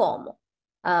dictionary form.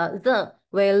 Then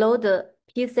we load the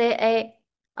PCA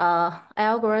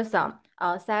algorithm,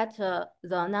 set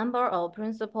the number of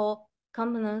principal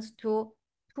components to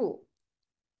 2.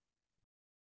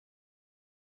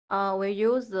 We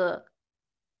use a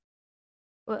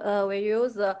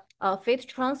fit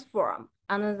transform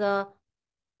and the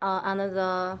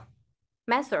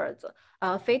methods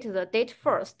fit the date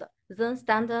first, then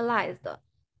standardized.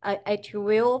 It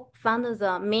will find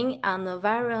the mean and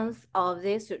variance of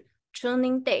this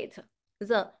training date.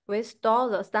 Then we store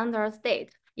the standard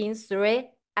state in three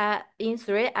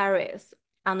areas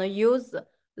and use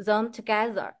them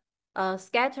together.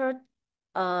 Scattered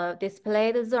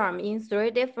displayed them in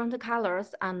 3 different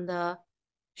colors and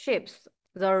shapes.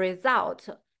 The result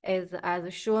is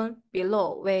as shown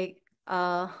below. We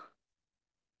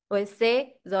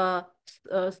see the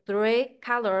 3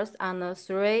 colors and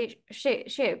 3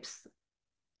 shapes.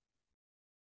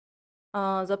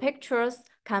 The pictures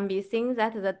can be seen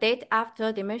that the date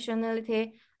after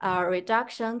dimensionality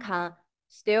reduction can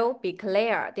still be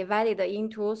clear, divided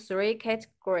into 3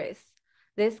 categories.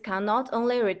 This can not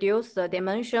only reduce the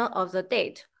dimension of the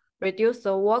data, reduce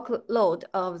the workload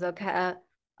of the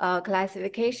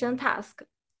classification task,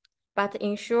 but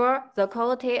ensure the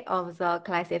quality of the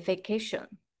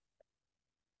classification.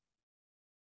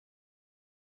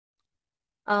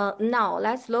 Now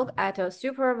let's look at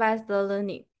supervised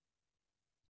learning.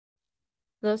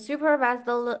 The supervised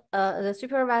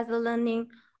learning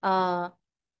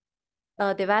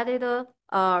divided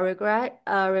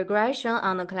regression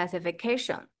and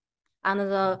classification, and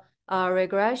the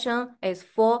regression is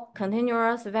for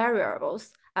continuous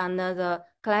variables, and the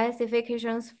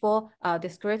classifications for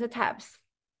discrete types,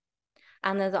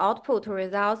 and the output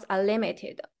results are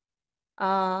limited.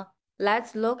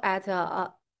 Let's look at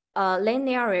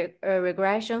linear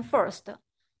regression first.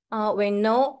 We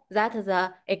know that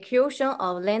the equation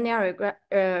of linear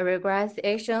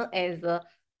regression is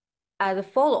as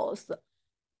follows.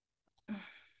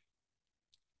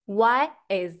 Y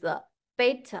is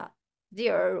beta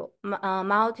 0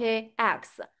 multi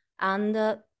x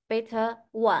and beta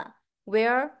 1,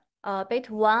 where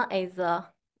beta 1 is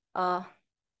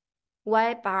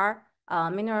y bar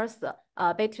minus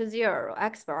beta 0,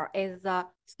 x bar is the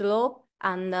slope,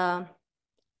 and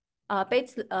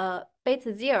beta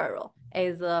 0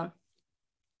 is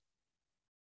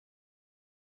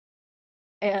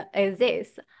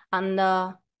this, and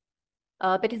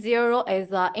beta 0 is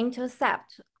the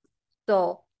intercept.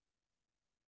 So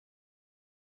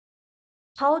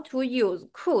how to use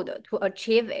code to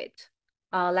achieve it?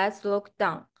 Let's look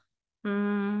down.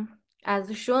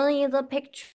 As shown in the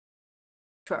picture,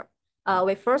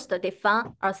 we first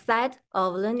define a set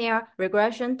of linear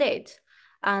regression data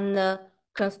and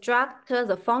construct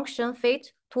the function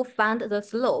fit to find the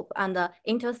slope and the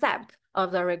intercept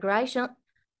of the regression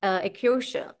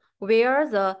equation, where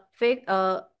the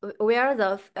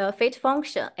fit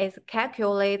function is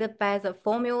calculated by the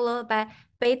formula by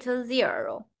beta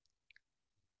 0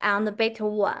 and beta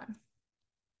 1.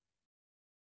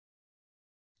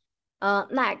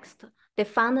 Next,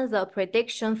 define the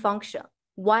prediction function.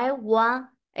 Y1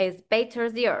 is beta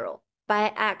 0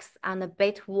 by x and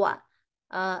beta 1.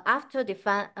 After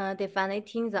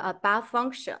defining the above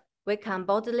function, we can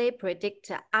boldly predict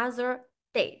other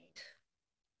data.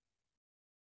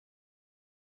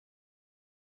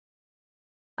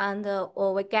 And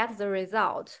we get the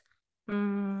result. We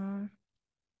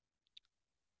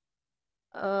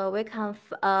can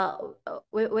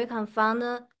find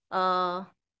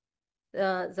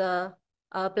the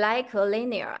black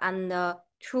linear and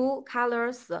two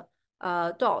colors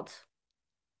dot.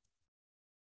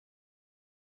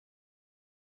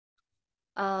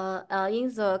 In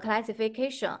the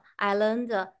classification, I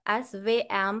learned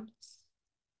SVM.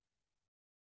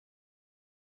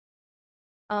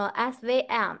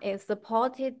 SVM is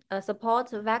support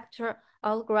vector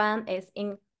algorithm is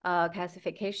in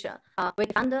classification. We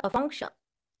find a function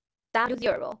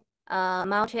W0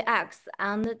 multi x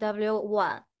and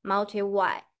W1 multi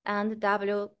y, and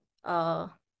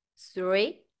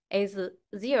W3 is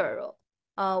 0,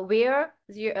 where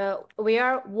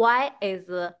y is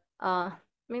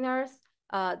minus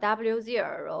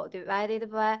W0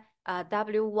 divided by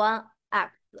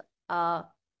W1x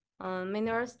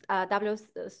minus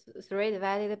W3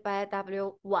 divided by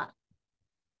W1.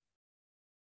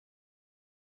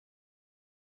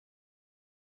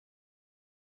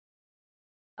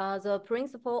 The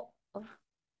principle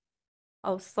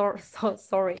of,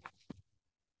 sorry.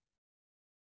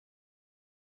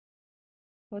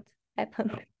 What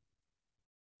happened?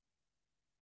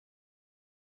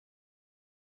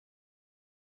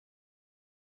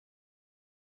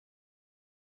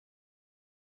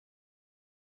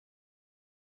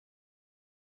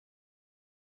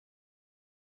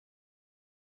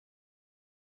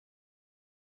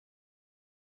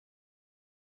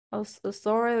 Oh,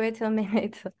 sorry, wait a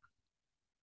minute.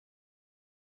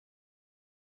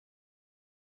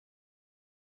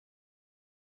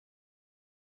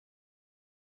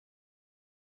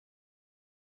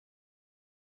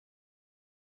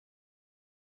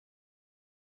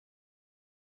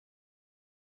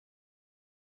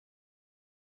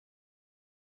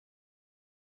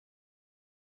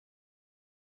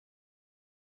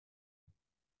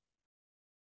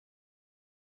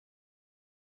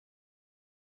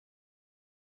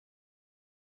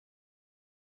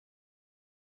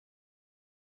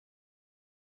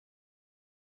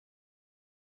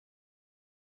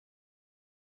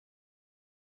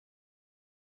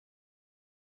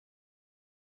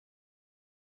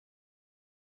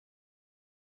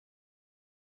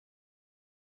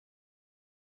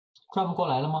转不过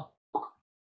来了吗？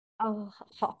哦，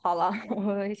好了，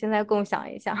我现在共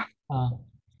享一下。啊。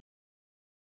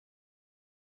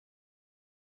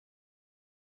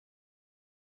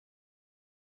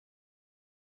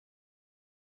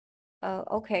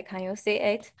Okay, can you see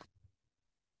it?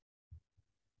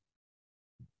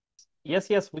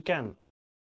 Yes, we can.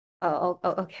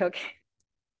 Okay.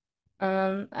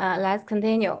 Let's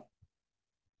continue.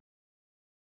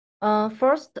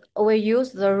 First, we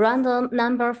use the random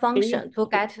number function to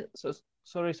get.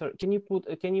 Sorry.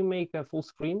 Can you make a full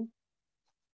screen?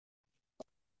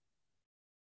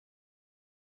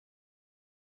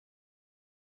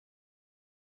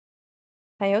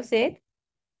 Can you see it?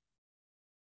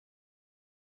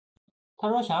 他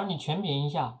说想让你全屏一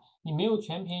下，你没有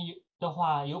全屏的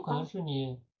话，有可能是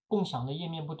你共享的页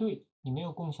面不对，你没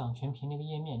有共享全屏那个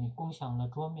页面，你共享了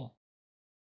桌面。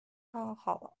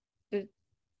好吧，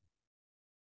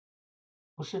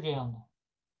不是这样的。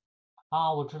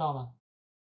啊，我知道了，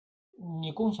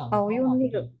你共享的方法用不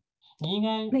对，你应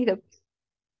该那个。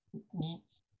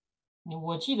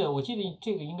我记得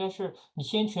这个应该是你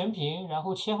先全屏，然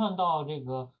后切换到这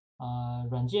个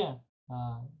软件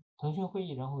腾讯会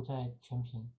议，然后再全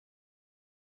屏。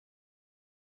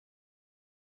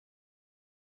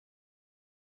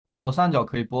左上角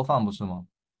可以播放不是吗？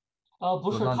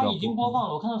不是，它已经播放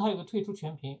了，我看到它有个退出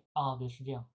全屏啊，对，是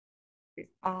这样。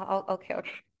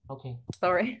OK.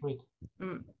 Sorry. Great.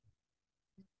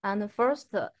 And first,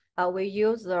 we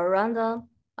use the random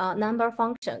number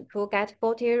function to get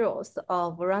 40 rows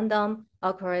of random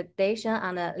accreditation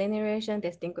and linearization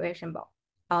distinguishable.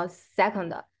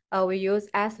 Second, we use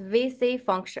SVC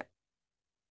function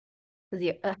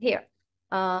here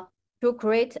to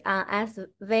create an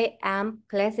SVM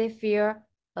classifier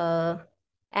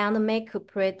and make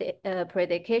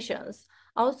predictions.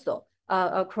 Also,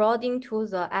 according to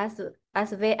the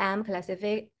SVM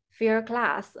classifier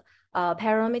class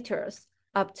parameters,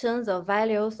 obtain the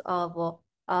values of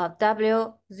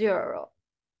W0.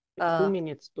 2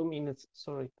 minutes.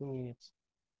 Sorry, 2 minutes.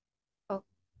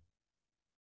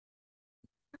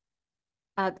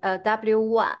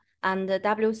 W1 and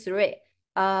W3.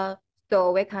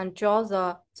 So we can draw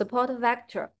the support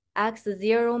vector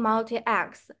x0 multi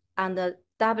x and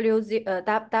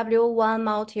W1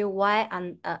 multi y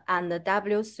and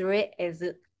W3 is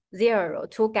 0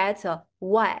 to get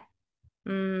y.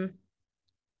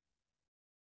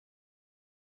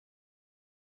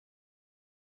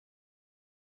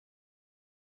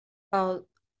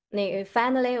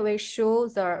 Finally, we show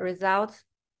the result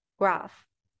graph.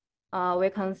 We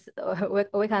can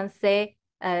say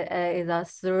is a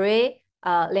 3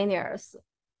 linears.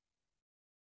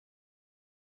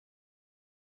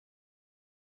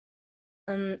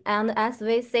 And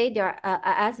SVC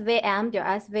SVM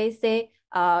SVC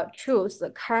choose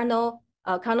kernel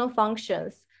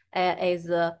functions is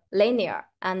linear,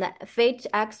 and fit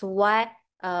xy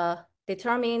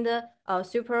determined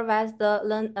supervised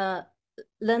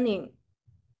learning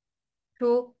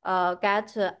to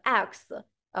get x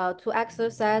to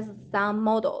exercise some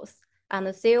models, and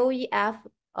COEF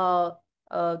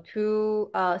to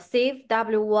save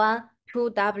W1 to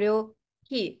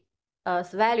WP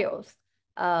values,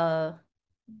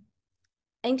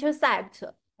 intercept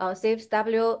saves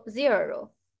W0.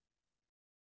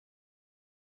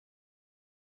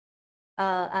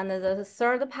 And the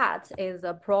third part is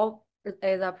a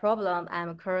problem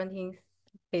I'm currently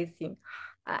facing.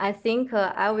 I think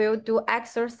I will do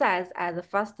exercise as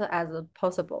fast as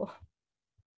possible.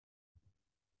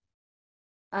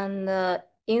 And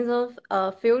in the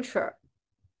future,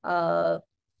 I'm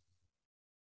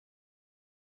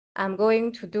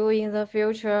going to do in the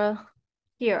future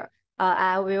here.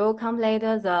 I will complete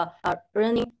the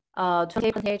running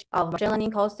 20% of machine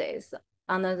learning courses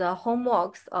and the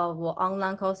homeworks of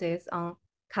online courses on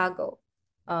Kaggle.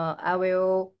 I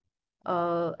will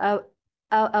do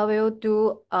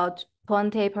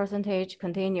 20%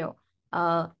 continue.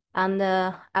 And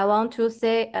I want to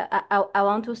say I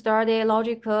want to study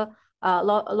logistical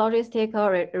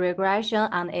regression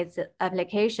and its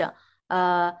application.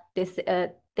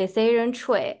 Decision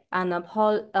tree and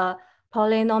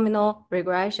polynomial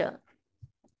regression.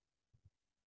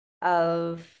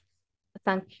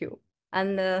 Thank you.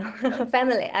 And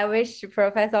finally, I wish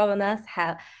Professor Vanas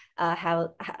had a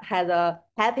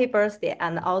happy birthday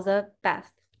and all the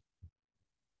best.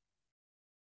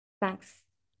 Thanks.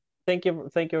 Thank you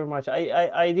very much.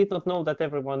 I did not know that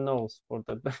everyone knows for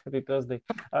the happy birthday.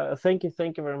 Thank you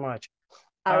very much.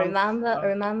 I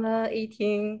remember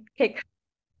eating cake.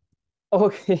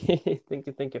 Okay, thank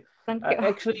you. Thank you.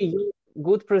 Actually,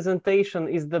 good presentation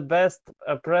is the best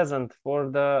present for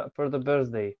the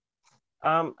birthday.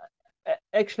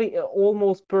 Actually,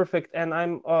 almost perfect, and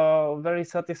I'm very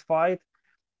satisfied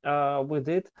with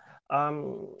it.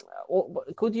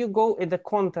 Could you go in the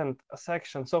content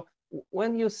section? So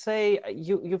when you say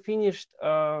you finished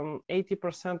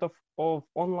 80% of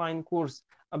online course,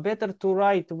 better to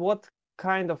write what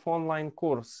kind of online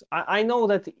course. I know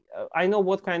that I know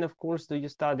what kind of course do you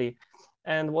study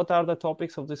and what are the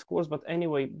topics of this course, but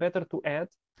anyway, better to add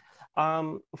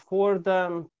for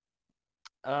the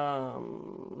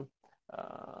um,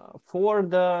 for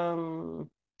the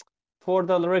for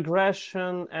the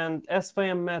regression and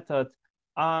SVM method,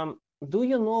 do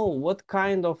you know what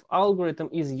kind of algorithm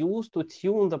is used to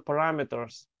tune the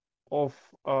parameters of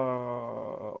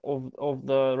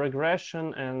the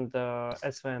regression and the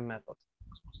SVM method?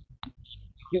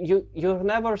 You've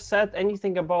never said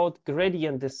anything about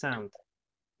gradient descent.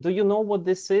 Do you know what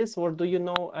this is, or do you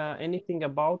know anything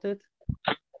about it?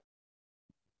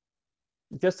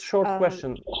 Just short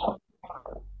question.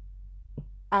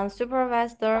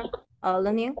 Unsupervised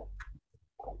learning.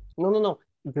 No.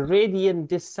 Gradient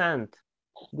descent.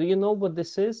 Do you know what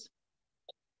this is?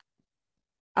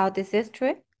 This is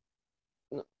true.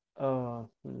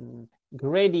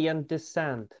 Gradient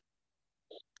descent.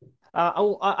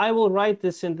 I will write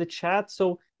this in the chat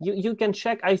so you can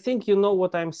check. I think you know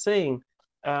what I'm saying.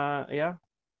 Yeah.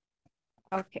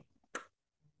 Okay.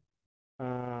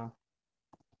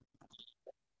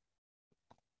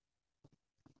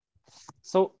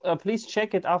 So please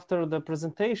check it after the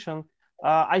presentation.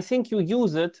 I think you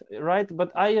use it, right?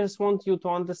 But I just want you to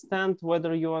understand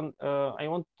whether you I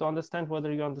want to understand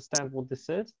whether you understand what this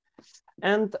is.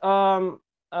 And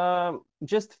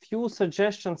just few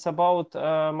suggestions about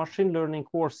machine learning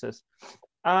courses.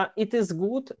 It is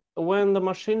good when the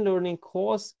machine learning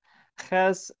course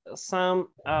has some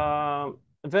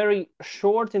very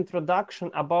short introduction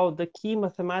about the key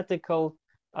mathematical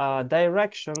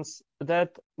directions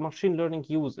that machine learning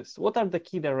uses. What are the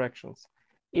key directions?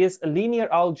 Is linear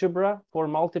algebra for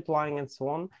multiplying and so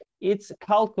on. It's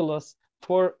calculus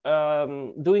for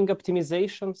doing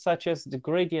optimization, such as the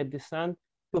gradient descent,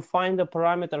 to find the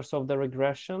parameters of the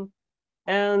regression.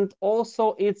 And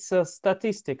also it's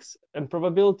statistics and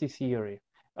probability theory,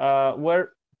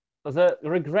 where the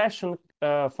regression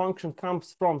function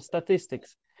comes from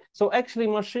statistics. So actually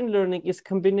machine learning is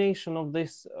combination of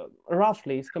this,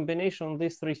 roughly is combination of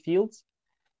these three fields.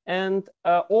 And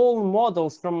all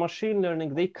models from machine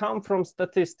learning, they come from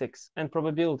statistics and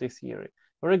probability theory.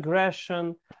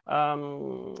 Regression,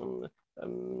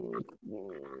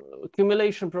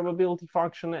 accumulation probability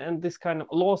function, and this kind of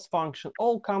loss function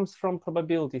all comes from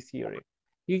probability theory.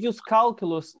 You use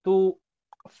calculus to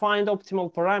find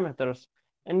optimal parameters,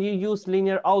 and you use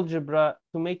linear algebra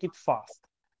to make it fast.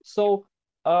 So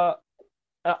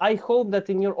I hope that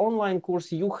in your online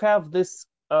course you have this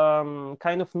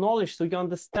kind of knowledge, so you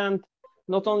understand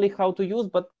not only how to use,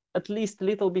 but at least a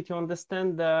little bit you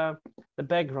understand the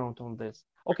background on this.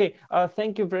 Okay,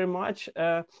 thank you very much.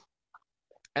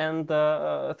 And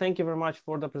thank you very much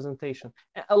for the presentation.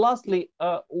 Lastly,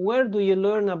 where do you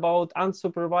learn about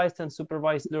unsupervised and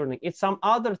supervised learning? It's some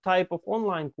other type of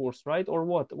online course, right? Or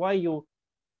what? Why you,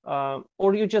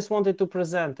 or you just wanted to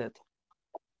present it?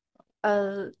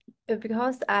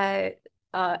 Because I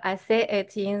see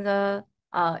it in the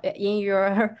in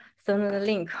your send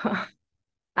link,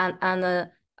 and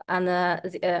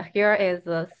here is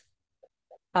the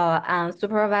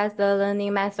unsupervised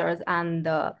learning methods and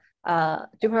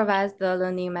supervised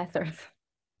learning methods.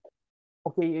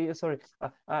 Окей, sorry.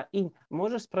 Инь,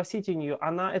 можешь спросить у нее,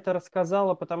 она это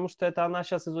рассказала, потому что это она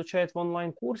сейчас изучает в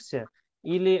онлайн-курсе,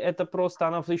 или это просто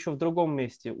она еще в другом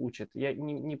месте учит? Я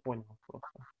не понял просто.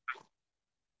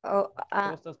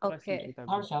 Просто спросить и так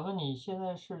他是想问你现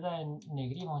在是在哪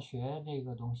个地方学这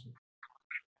个东西？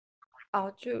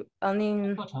课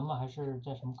程吗？还是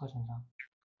在什么课程上？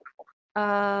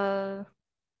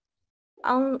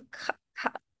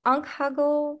 on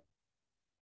Kaggle.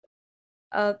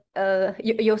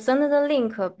 You sent the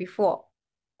link before.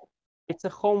 It's a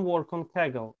homework on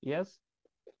Kaggle, yes?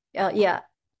 Yeah,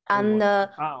 and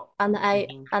I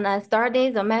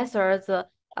started the methods.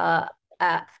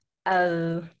 I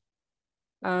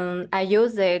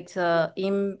use it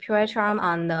in PyCharm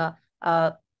and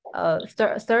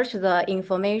search the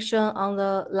information on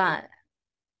the line.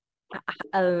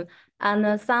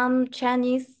 And some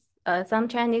Chinese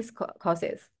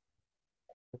courses.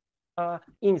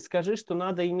 Инь, скажи, что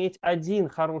надо иметь один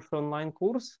хороший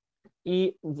онлайн-курс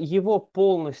и его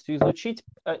полностью изучить,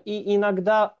 и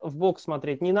иногда в бок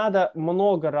смотреть. Не надо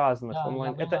много разных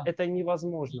онлайн. Это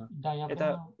невозможно. Да, я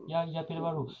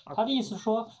перевожу. 他的意思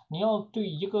说，你要对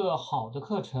一个好的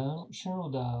课程深入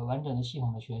的、完整的、系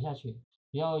统的学下去，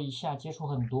不要一下接触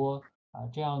很多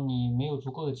这样你没有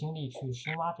足够的精力去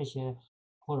深挖这些，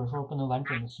或者说不能完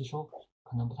整的吸收，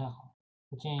可能不太好。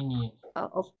我建议你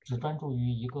Oh, 只专注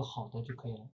于一个好的就可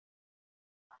以了。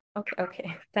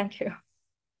 okay. Thank you.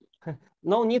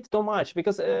 No need too much,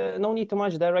 because no need too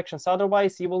much directions.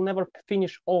 Otherwise, you will never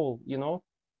finish all, you know.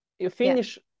 You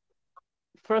finish,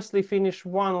 firstly, finish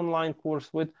one online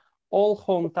course with all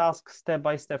home tasks step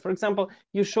by step. For example,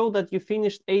 you show that you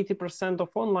finished 80% of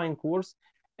online course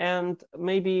and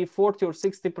maybe 40 or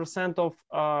 60% of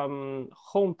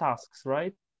home tasks,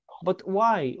 right? But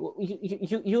why?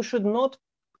 You should not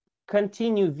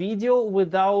continue video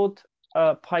without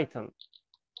Python.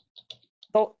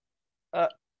 So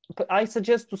I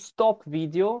suggest to stop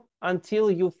video until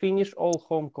you finish all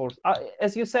home course.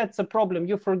 As you said, it's a problem.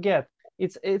 You forget.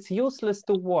 It's useless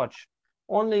to watch.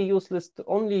 Only useless.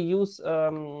 Only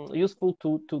useful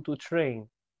to train.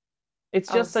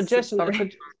 It's just suggestion.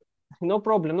 Sorry. No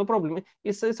problem. No problem.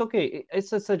 It's okay.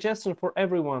 It's a suggestion for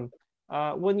everyone.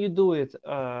 When you do it,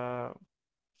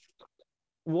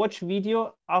 watch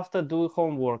video after do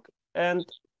homework and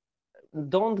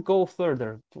don't go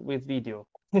further with video.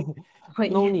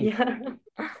 No need. Yeah.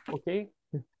 Okay.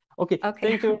 Okay. Okay.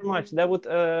 Thank you very much. That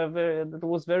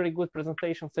was very good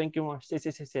presentation. Thank you much. Thank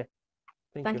you.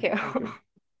 Thank you.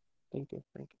 Thank you.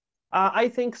 I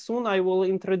think soon I will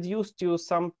introduce to you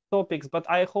some topics, but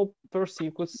I hope first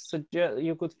you could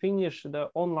finish the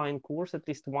online course, at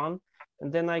least one,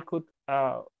 and then I could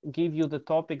give you the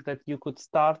topic that you could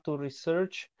start to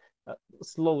research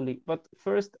slowly. But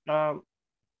first,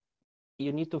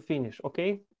 you need to finish.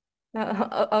 Okay.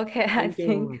 Okay, I Thank you.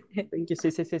 think. Thank you.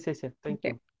 Thank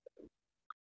you.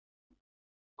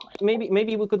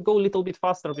 Maybe we could go a little bit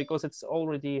faster because it's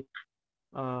already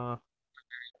doing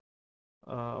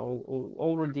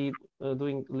a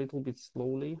little bit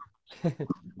slowly.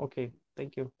 Okay,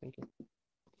 thank you.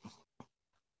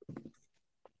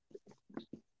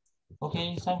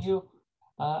 Okay, thank you.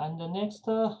 And the next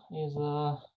is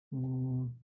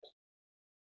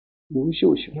Liu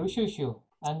Xiuxiu. Liu Xiuxiu.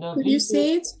 And Could you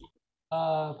say it?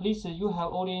 Please, you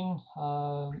have only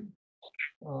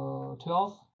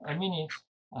 12 minutes,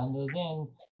 and then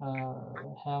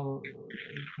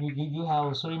you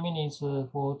have 3 minutes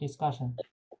for discussion.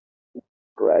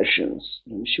 Corrections.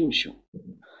 Liu Xiuxiu.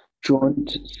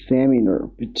 Joint seminar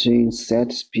between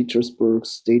St. Petersburg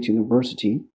State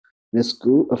University and the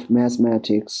School of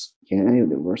Mathematics, Yan'an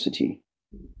University.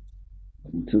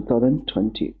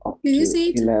 2020 up Did you to see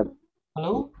it? 11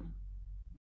 Hello?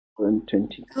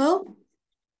 2020. Hello?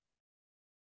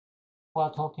 Who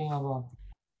are talking about?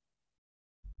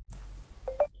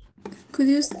 Could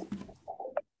you?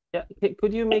 Yeah,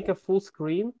 could you make a full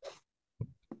screen?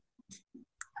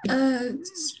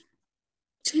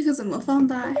 这个怎么放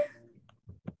大呀？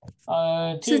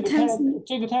这个 text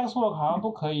textwork 好像不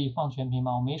可以放全屏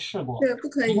吧？我没试过。这个不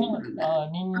可以。你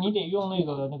得用那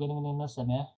什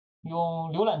么呀？用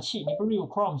浏览器，你不是有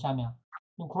Chrome 下面？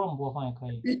用 Chrome 播放也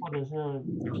可以，或者是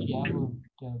PDF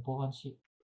的播放器。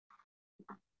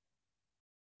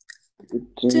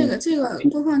这个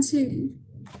播放器，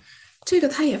这个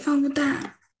它也放不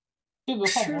大。这个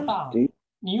放不大，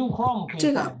你用 Chrome 可以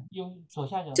放，用左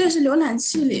下角。这是浏览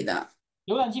器里的。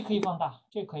浏览器可以放大，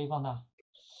这个可以放大。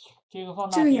这个放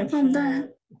大，这个也放大。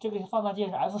这个放大键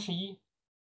是 F11。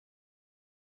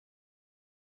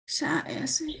啥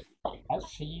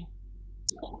S？F11。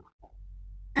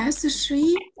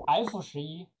S11。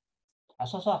F11。啊，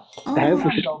算了，右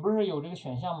上角不是有这个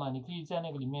选项吗？你可以在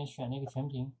那个里面选那个全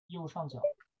屏，右上角。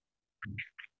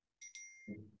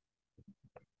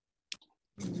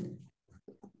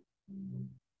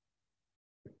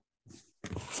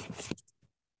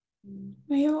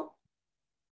没有。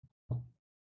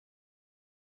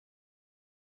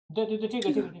对，这个，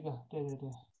对。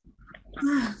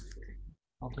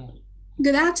OK。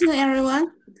Good afternoon,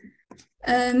 everyone.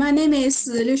 My name is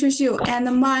Liu Xiuxiu,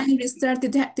 and my research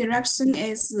direction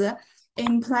is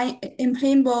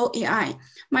Explainable AI.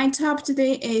 My topic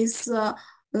today is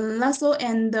lasso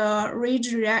and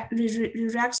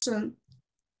redirection.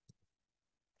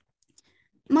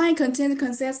 My content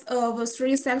consists of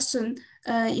 3 sections: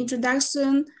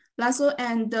 introduction, lasso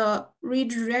and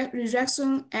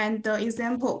redirection, and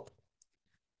example.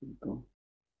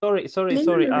 Sorry.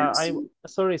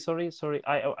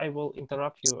 I will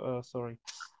interrupt you. Sorry.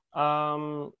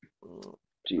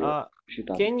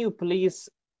 Can you please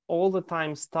all the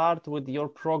time start with your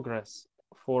progress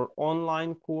for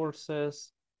online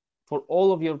courses, for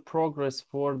all of your progress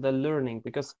for the learning,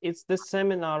 because it's the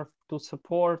seminar to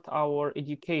support our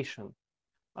education.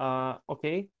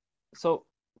 Okay, so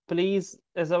please,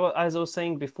 as I was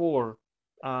saying before,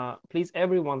 please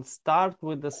everyone start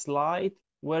with the slide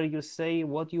where you say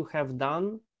what you have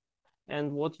done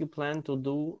and what you plan to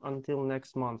do until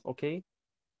next month. Okay.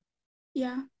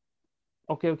 Yeah.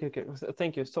 Okay.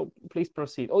 Thank you. So please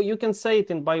proceed. Oh, you can say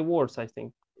it by words, I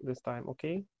think, this time.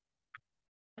 Okay.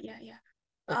 Yeah.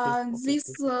 Okay.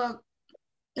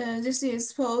 This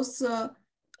is both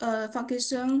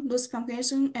function, loss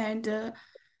function, and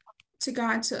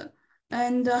together.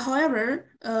 And however,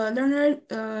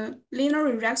 linear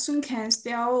regression can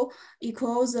still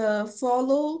equal the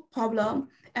follow problem.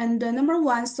 And the number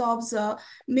one solves the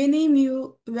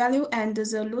minimum value and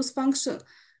the loss function.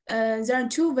 There are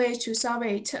two ways to solve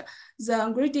it: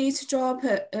 the gradient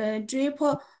drip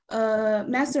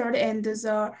method and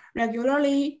the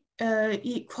regularly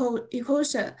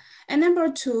equation. And number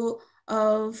two,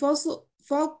 faster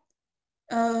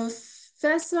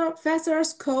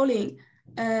scrolling.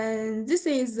 And this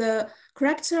is the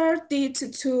character date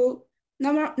to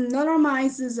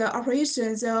normalize the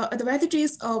operation. The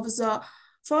advantages of the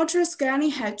future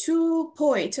scanning have 2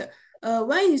 points.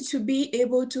 One is to be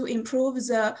able to improve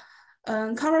the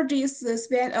coverage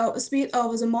speed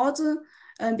of the model,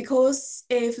 because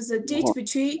if the date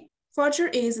between feature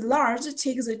is large,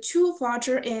 take the two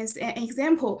feature as an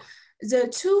example. The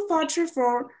two feature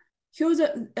for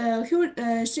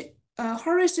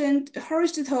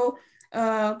horizontal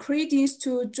credits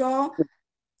to draw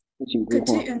事情规划。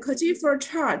 for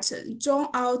chart drawn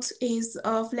out is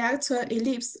a flat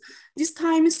ellipse. This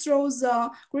time through the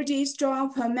gradient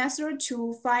drop method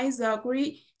to find the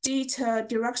gradient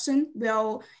direction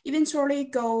will eventually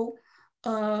go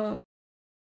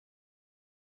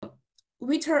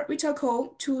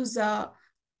vertical to the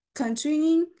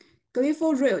continuing glyph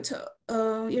route.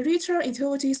 Irritor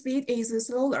utility speed is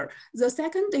slower. The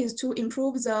second is to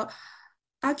improve the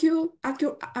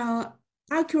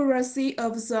accuracy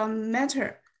of the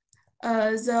matter.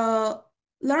 The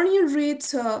learning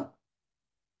rate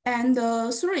and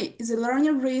three is the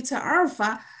learning rate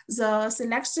alpha, the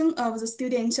selection of the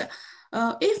student.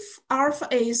 If alpha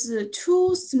is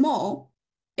too small,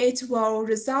 it will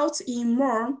result in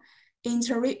more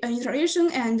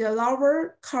iteration and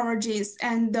lower coverages,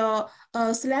 and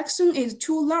selection is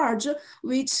too large,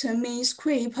 which may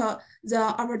scrape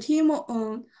the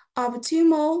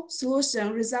optimal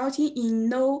solution, resulting in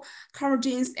no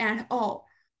coverages at all.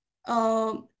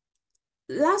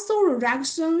 Lasso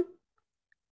reduction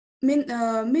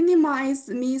minimize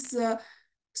means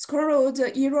squared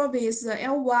error with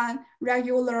L1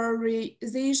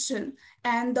 regularization,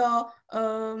 and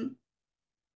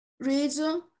ridge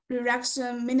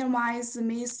reduction minimize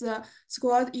means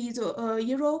squared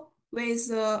error with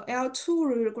L2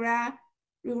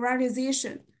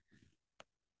 regularization.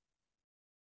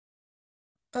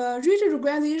 Ridge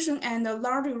regularization and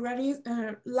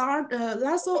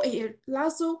lasso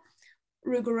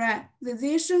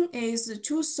regularization is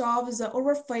to solve the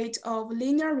overfit of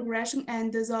linear regression,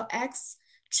 and the x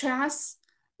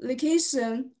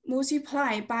translocation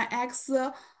multiplied by x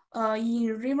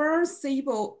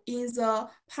irreversible in the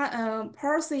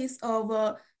process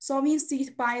of solving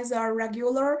it by the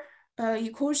regular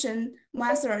equation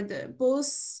method,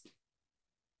 both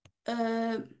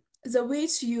the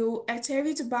which you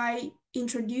activate by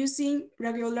introducing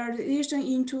regularization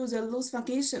into the loss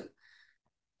function.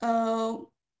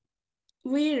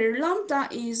 Where lambda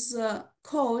is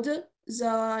called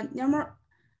the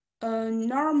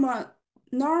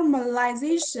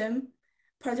normalization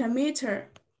parameter.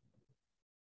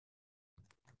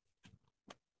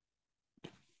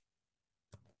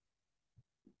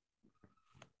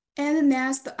 And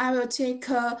next, I will take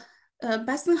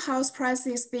Boston house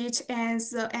prices date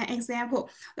as an example.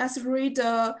 Let's read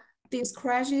the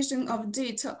description of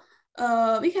data.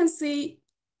 We can see,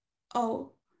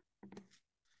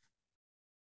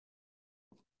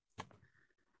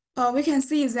 we can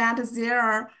see that there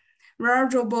are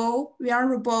variable,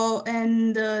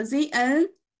 and Zn,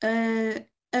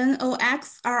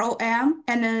 Nox, Rom,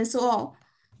 and so on.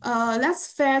 Let's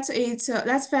fit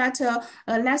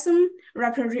lesson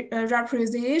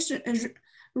representation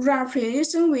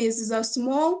with the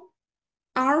small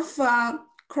alpha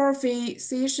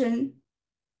coefficient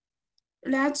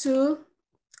led to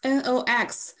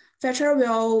Nox factor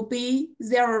will be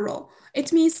 0.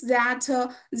 It means that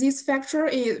this factor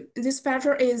is in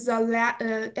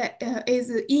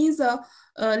the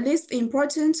least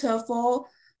important for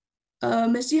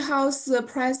machine house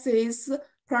prices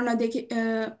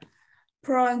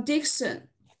prediction.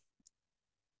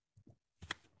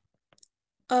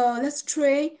 Let's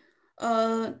try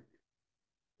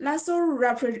lasso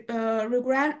regression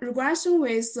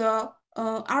with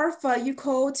alpha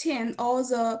equal 10, or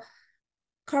the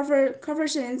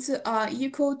coefficients are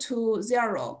equal to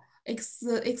 0,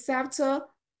 except factor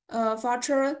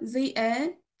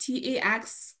Zn,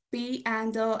 Tax, B,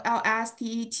 and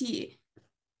LSTET.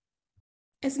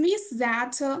 It means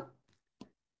that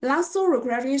lasso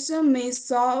regression may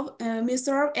serve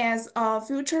as a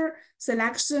future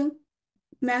selection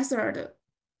method.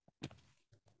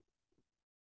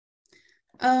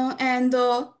 And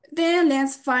then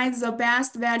let's find the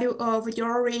best value of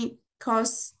during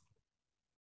cross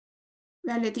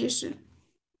validation.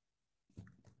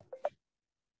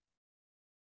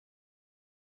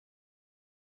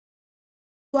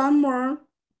 One more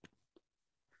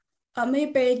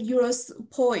maybe use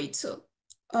point.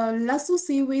 Let's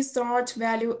see we start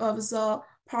value of the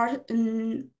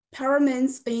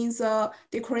paraments in the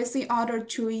decreasing order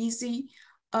to easy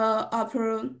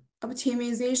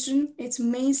optimization. It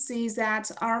may say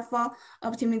that alpha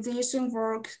optimization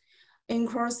works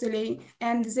incorrectly,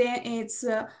 and then it's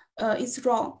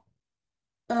wrong.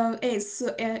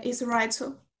 It's right.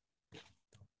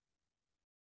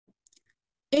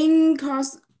 In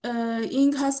case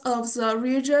of the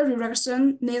region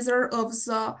reduction, neither of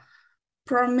the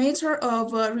parameter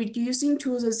of reducing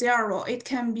to the zero. It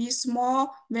can be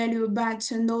small value,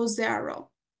 but no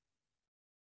zero.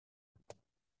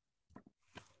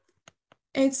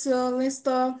 It's a list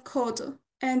code,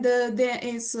 and then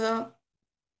it's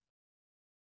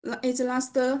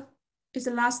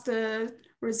last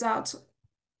result.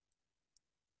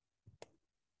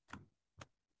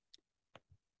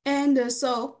 And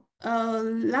so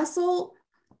lasso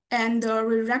and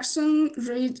redirection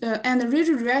and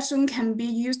redirection can be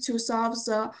used to solve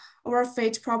the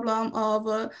overfit problem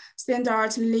of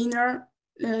standard linear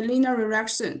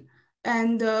redirection.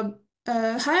 And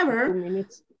however,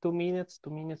 2 minutes,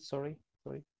 sorry.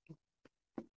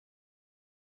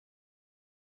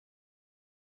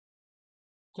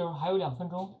 就是还有2分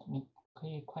钟，你可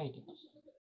以快一点。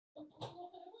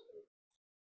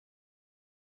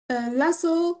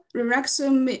lasso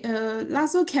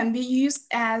can be used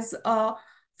as a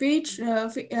feature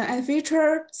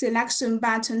selection,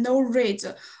 but no rate,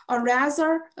 or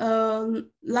rather,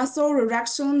 lasso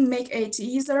redirection make it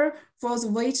easier for the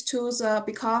weight to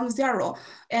become zero,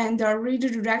 and the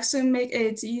redirection make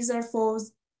it easier for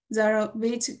the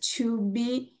weight to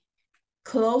be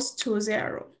close to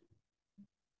zero.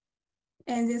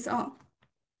 And that's all.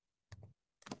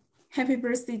 Happy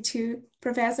birthday to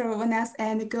Professor Vanessa,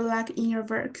 and good luck in your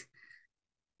work.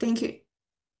 Thank you.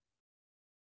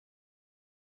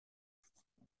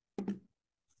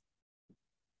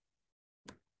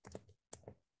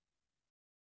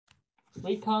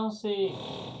 We can't see,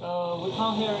 we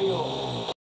can't hear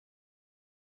you.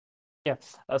 Yeah,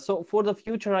 so for the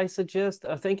future, I suggest,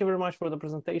 thank you very much for the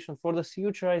presentation. For the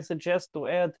future, I suggest to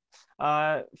add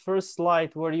first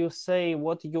slide where you say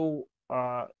what you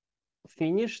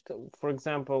finished, for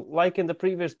example, like in the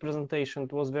previous presentation,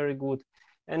 it was very good,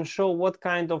 and show what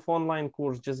kind of online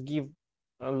course, just give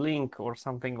a link or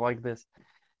something like this.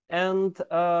 And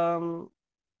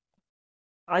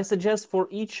I suggest for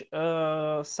each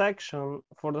section,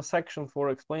 for the section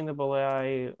for explainable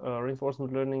AI,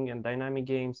 reinforcement learning, and dynamic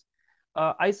games,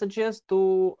 I suggest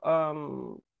to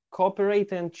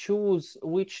cooperate and choose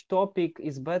which topic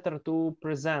is better to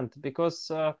present,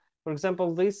 because for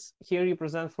example, this here you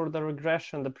present for the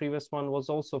regression, the previous one was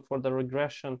also for the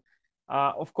regression.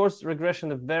 Of course,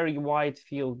 regression is a very wide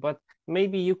field, but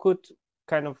maybe you could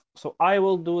kind of, so I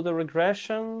will do the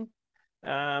regression,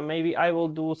 maybe I will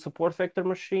do support vector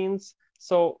machines.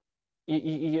 So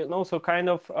you know, so kind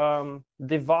of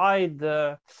divide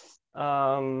the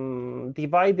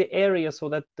area so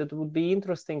that would be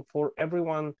interesting for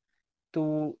everyone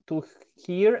to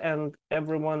hear, and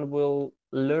everyone will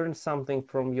learn something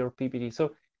from your PPT.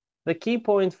 So the key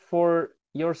point for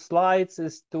your slides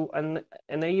is to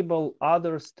enable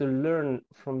others to learn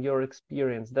from your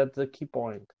experience. That's the key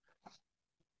point.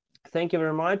 Thank you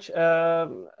very much.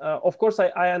 Of course,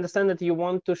 I understand that you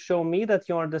want to show me that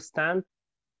you understand,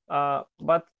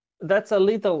 but that's a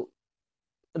little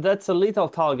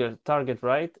target,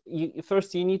 right?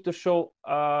 First you need to show,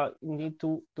 you need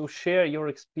to share your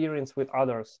experience with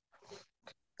others.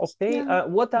 Okay. Yeah.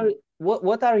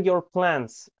 What are your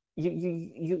plans?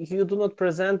 You do not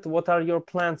present what are your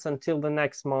plans until the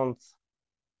next month.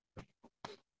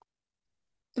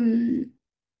 Do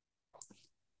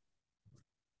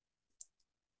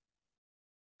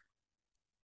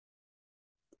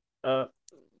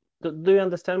you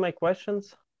understand my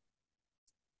questions?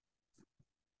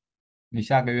 你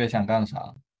下个月想干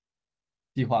啥？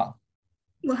计划？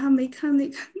我还没看那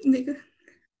个。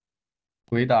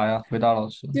回答呀，回答老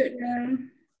师。对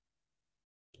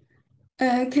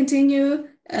，continue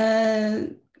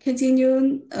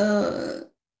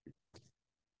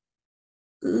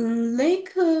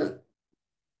like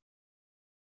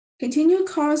continue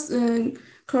course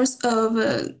of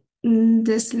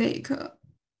this lake.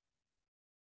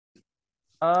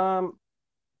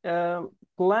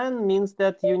 Plan means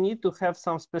that you need to have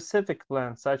some specific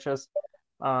plan, such as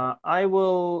I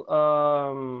will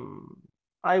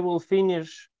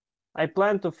finish. I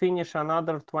plan to finish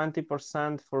another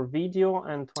 20% for video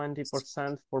and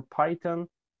 20% for Python.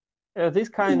 This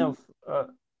kind of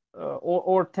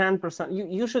or 10%.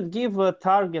 You should give a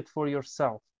target for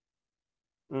yourself.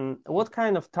 What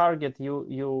kind of target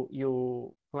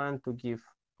you plan to give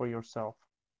for yourself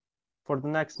for the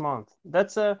next month?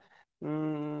 That's a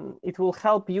it will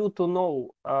help you to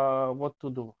know what to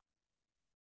do.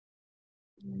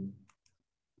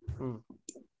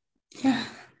 Yeah,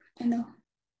 I know.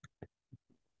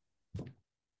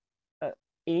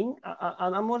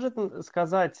 Она может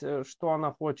сказать, что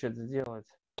она хочет сделать?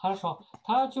他说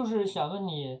他就是想问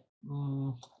你，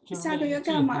就是下个为了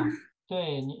计月干嘛？划。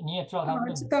对你也知道他问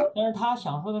你，知道。但是他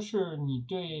想说的是你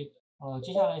对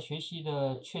接下来学习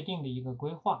的确定的一个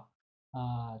规划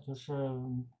就是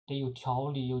得有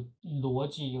条理、有逻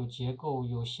辑、有结构、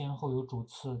有先后、有主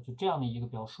次，就这样的一个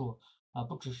表述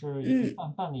不只是一个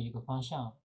泛泛的一个方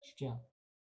向，是这样。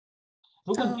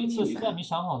如果你这次实在没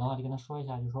想好的话，就跟他说一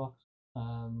下，就说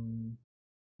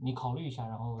你考虑一下，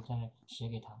然后再写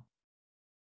给他。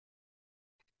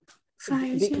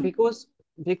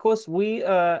Because we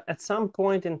at some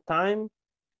point in time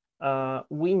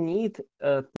we need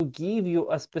to give you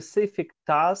a specific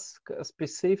task, a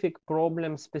specific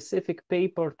problem, specific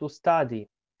paper to study,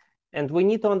 and we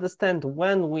need to understand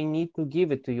when we need to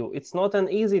give it to you. It's not an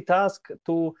easy task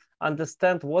to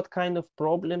understand what kind of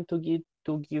problem to give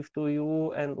to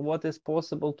you and what is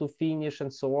possible to finish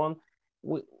and so on.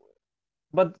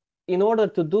 But in order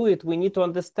to do it, we need to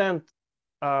understand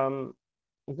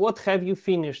what have you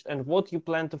finished and what you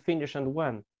plan to finish and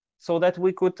when, so that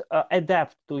we could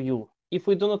adapt to you. If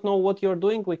we do not know what you're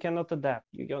doing, we cannot adapt.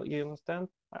 You understand?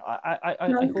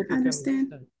 I hope you can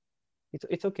understand.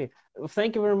 It's okay.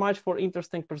 Thank you very much for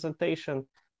interesting presentation.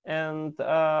 And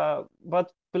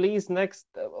but please next,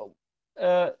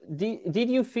 did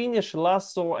you finish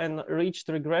lasso and reached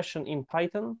regression in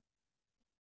Python?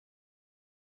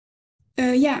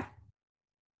 Yeah.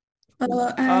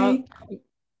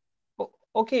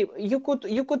 Okay, you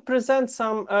could present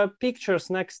some pictures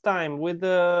next time with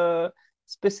the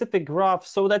specific graph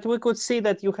so that we could see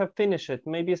that you have finished it.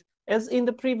 Maybe as in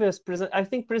the previous I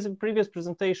think previous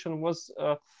presentation was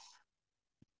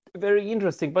very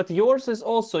interesting, but yours is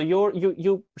also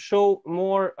you show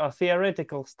more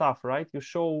theoretical stuff, right? You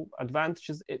show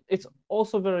advantages. It's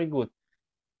also very good,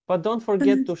 but don't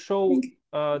forget to show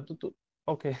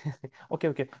okay.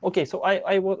 Okay. So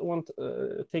I won't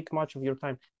take much of your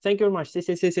time. Thank you very much. Thank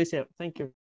you.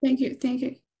 Thank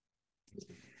you.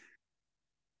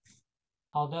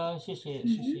 好的，谢谢。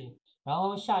然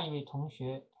后下一位同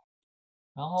学，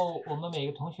然后我们每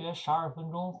个同学12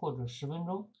分钟或者10分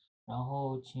钟，然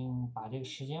后请把这个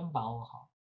时间把握好，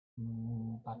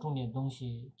把重点东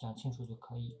西讲清楚就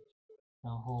可以。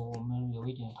然后我们留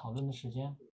一点讨论的时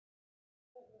间。